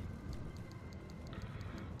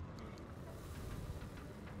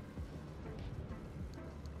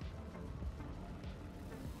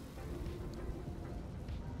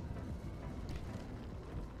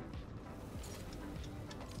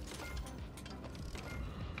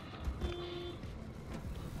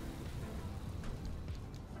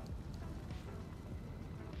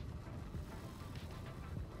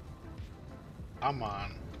 Come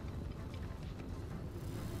on.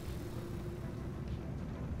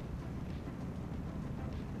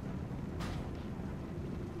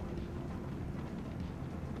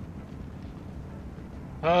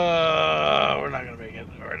 We're not gonna make it.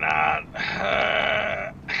 We're not.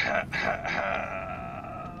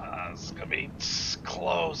 It's gonna be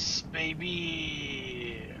close,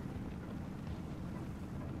 baby.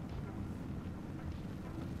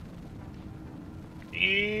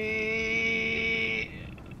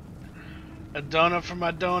 A donut for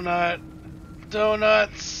my donut.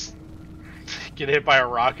 Donuts. Get hit by a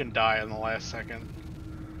rock and die in the last second.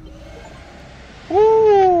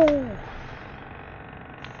 Woo!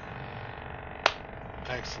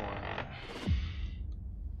 Excellent.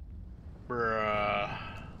 Bruh.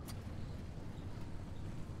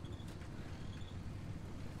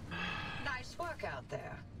 work out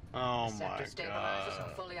there. Oh The sector my stabilizers are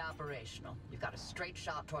god. fully operational. You've got a straight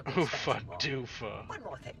shot toward the Oofa expansion wall. doofa. One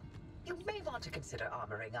more thing. You may want to consider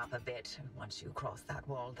armoring up a bit. Once you cross that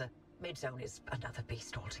wall, the mid-zone is another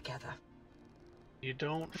beast altogether. You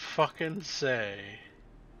don't fucking say.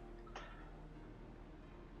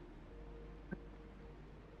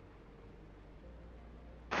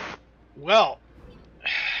 Well,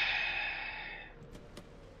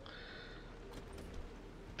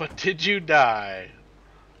 but did you die?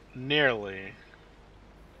 Nearly.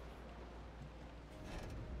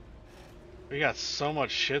 We got so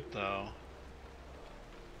much shit though.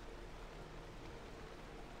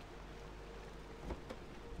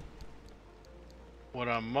 What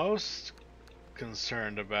I'm most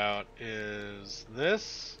concerned about is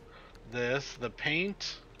this, the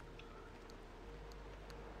paint,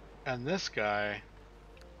 and this guy.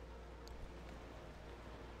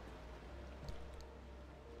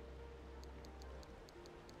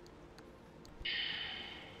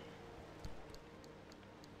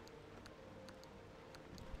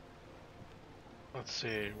 Let's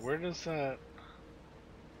see, where does that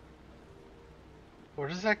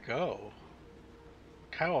go?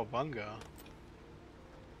 Cowabunga.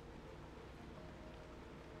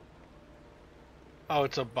 Oh,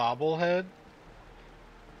 it's a bobblehead?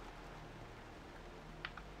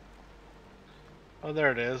 Oh,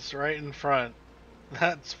 there it is, right in front.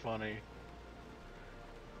 That's funny.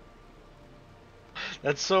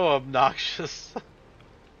 That's so obnoxious.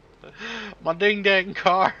 My ding dang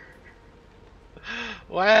car.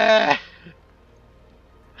 Wah!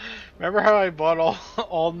 Remember how I bought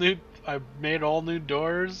all new? I made all new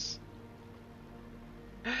doors.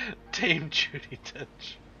 Dame Judy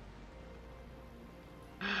Dench.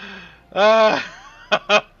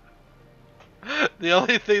 The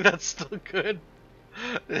only thing that's still good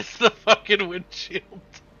is the fucking windshield.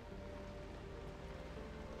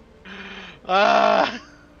 Ah.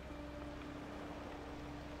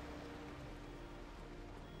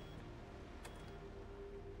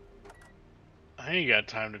 I ain't got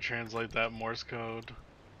time to translate that Morse code.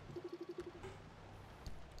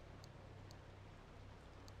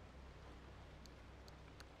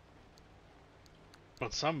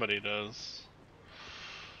 But somebody does.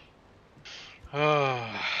 Oh.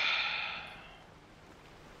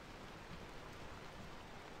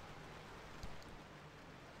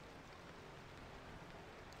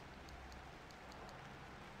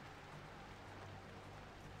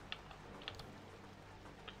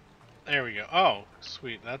 There we go. Oh,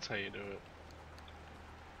 sweet. That's how you do it.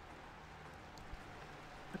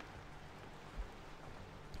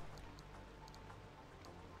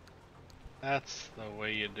 That's the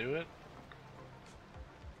way you do it.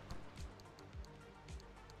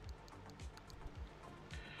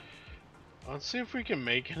 Let's see if we can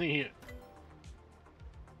make any.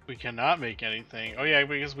 We cannot make anything. Oh yeah,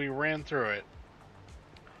 because we ran through it.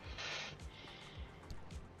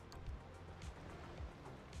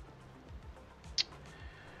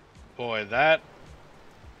 Boy, that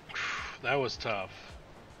was tough.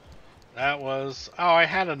 That was. Oh, I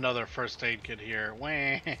had another first aid kit here.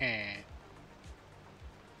 Wah.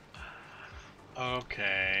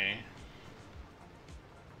 Okay.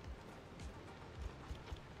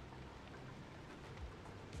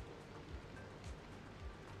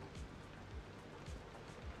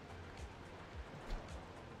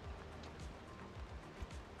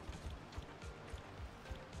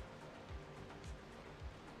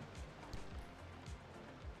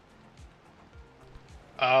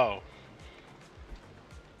 Oh.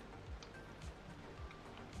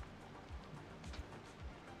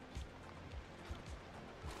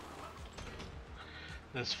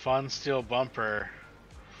 This fun steel bumper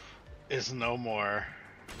is no more.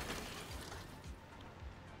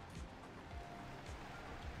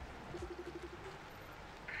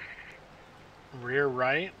 Rear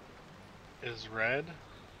right is red.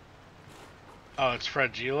 Oh, it's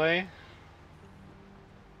fragile.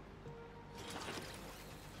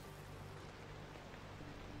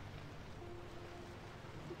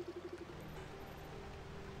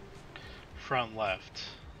 Front left.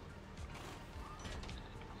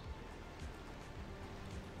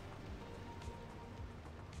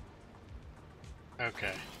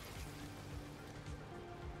 Okay.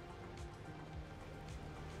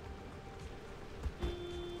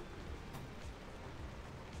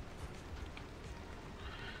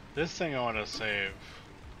 This thing I want to save.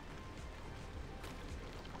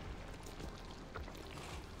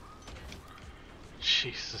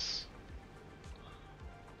 Jesus.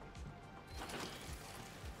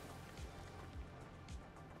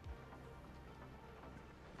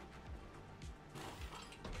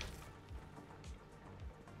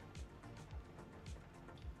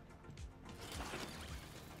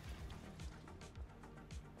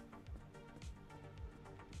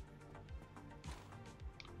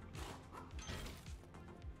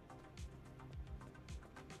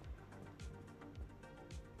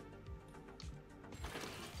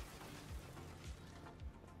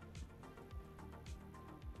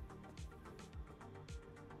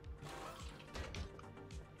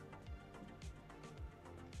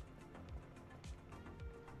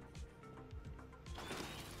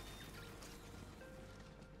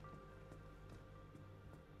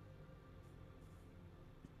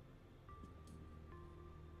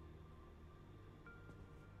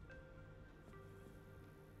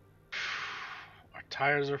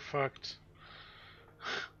 tires are fucked.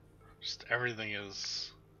 Just everything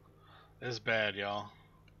is bad, y'all.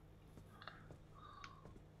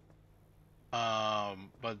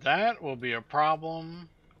 But that will be a problem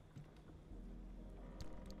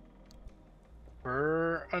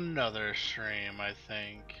for another stream, I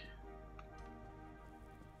think.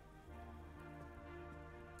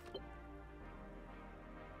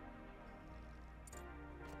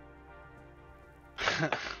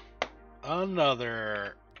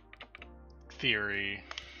 Another theory.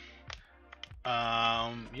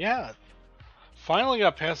 Yeah. Finally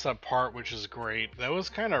got past that part, which is great. That was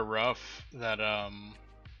kind of rough that,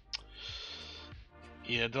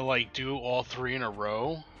 you had to, like, do all 3 in a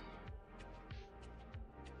row.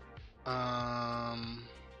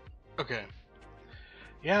 Okay.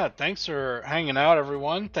 Yeah, thanks for hanging out,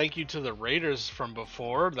 everyone. Thank you to the raiders from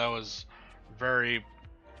before. That was very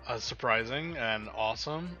surprising and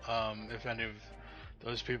awesome. If any of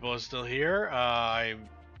those people are still here, I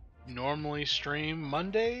normally stream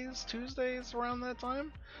Mondays, Tuesdays around that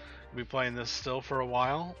time. I'll be playing this still for a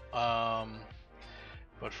while.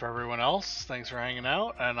 But for everyone else, thanks for hanging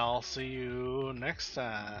out, and I'll see you next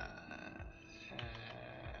time.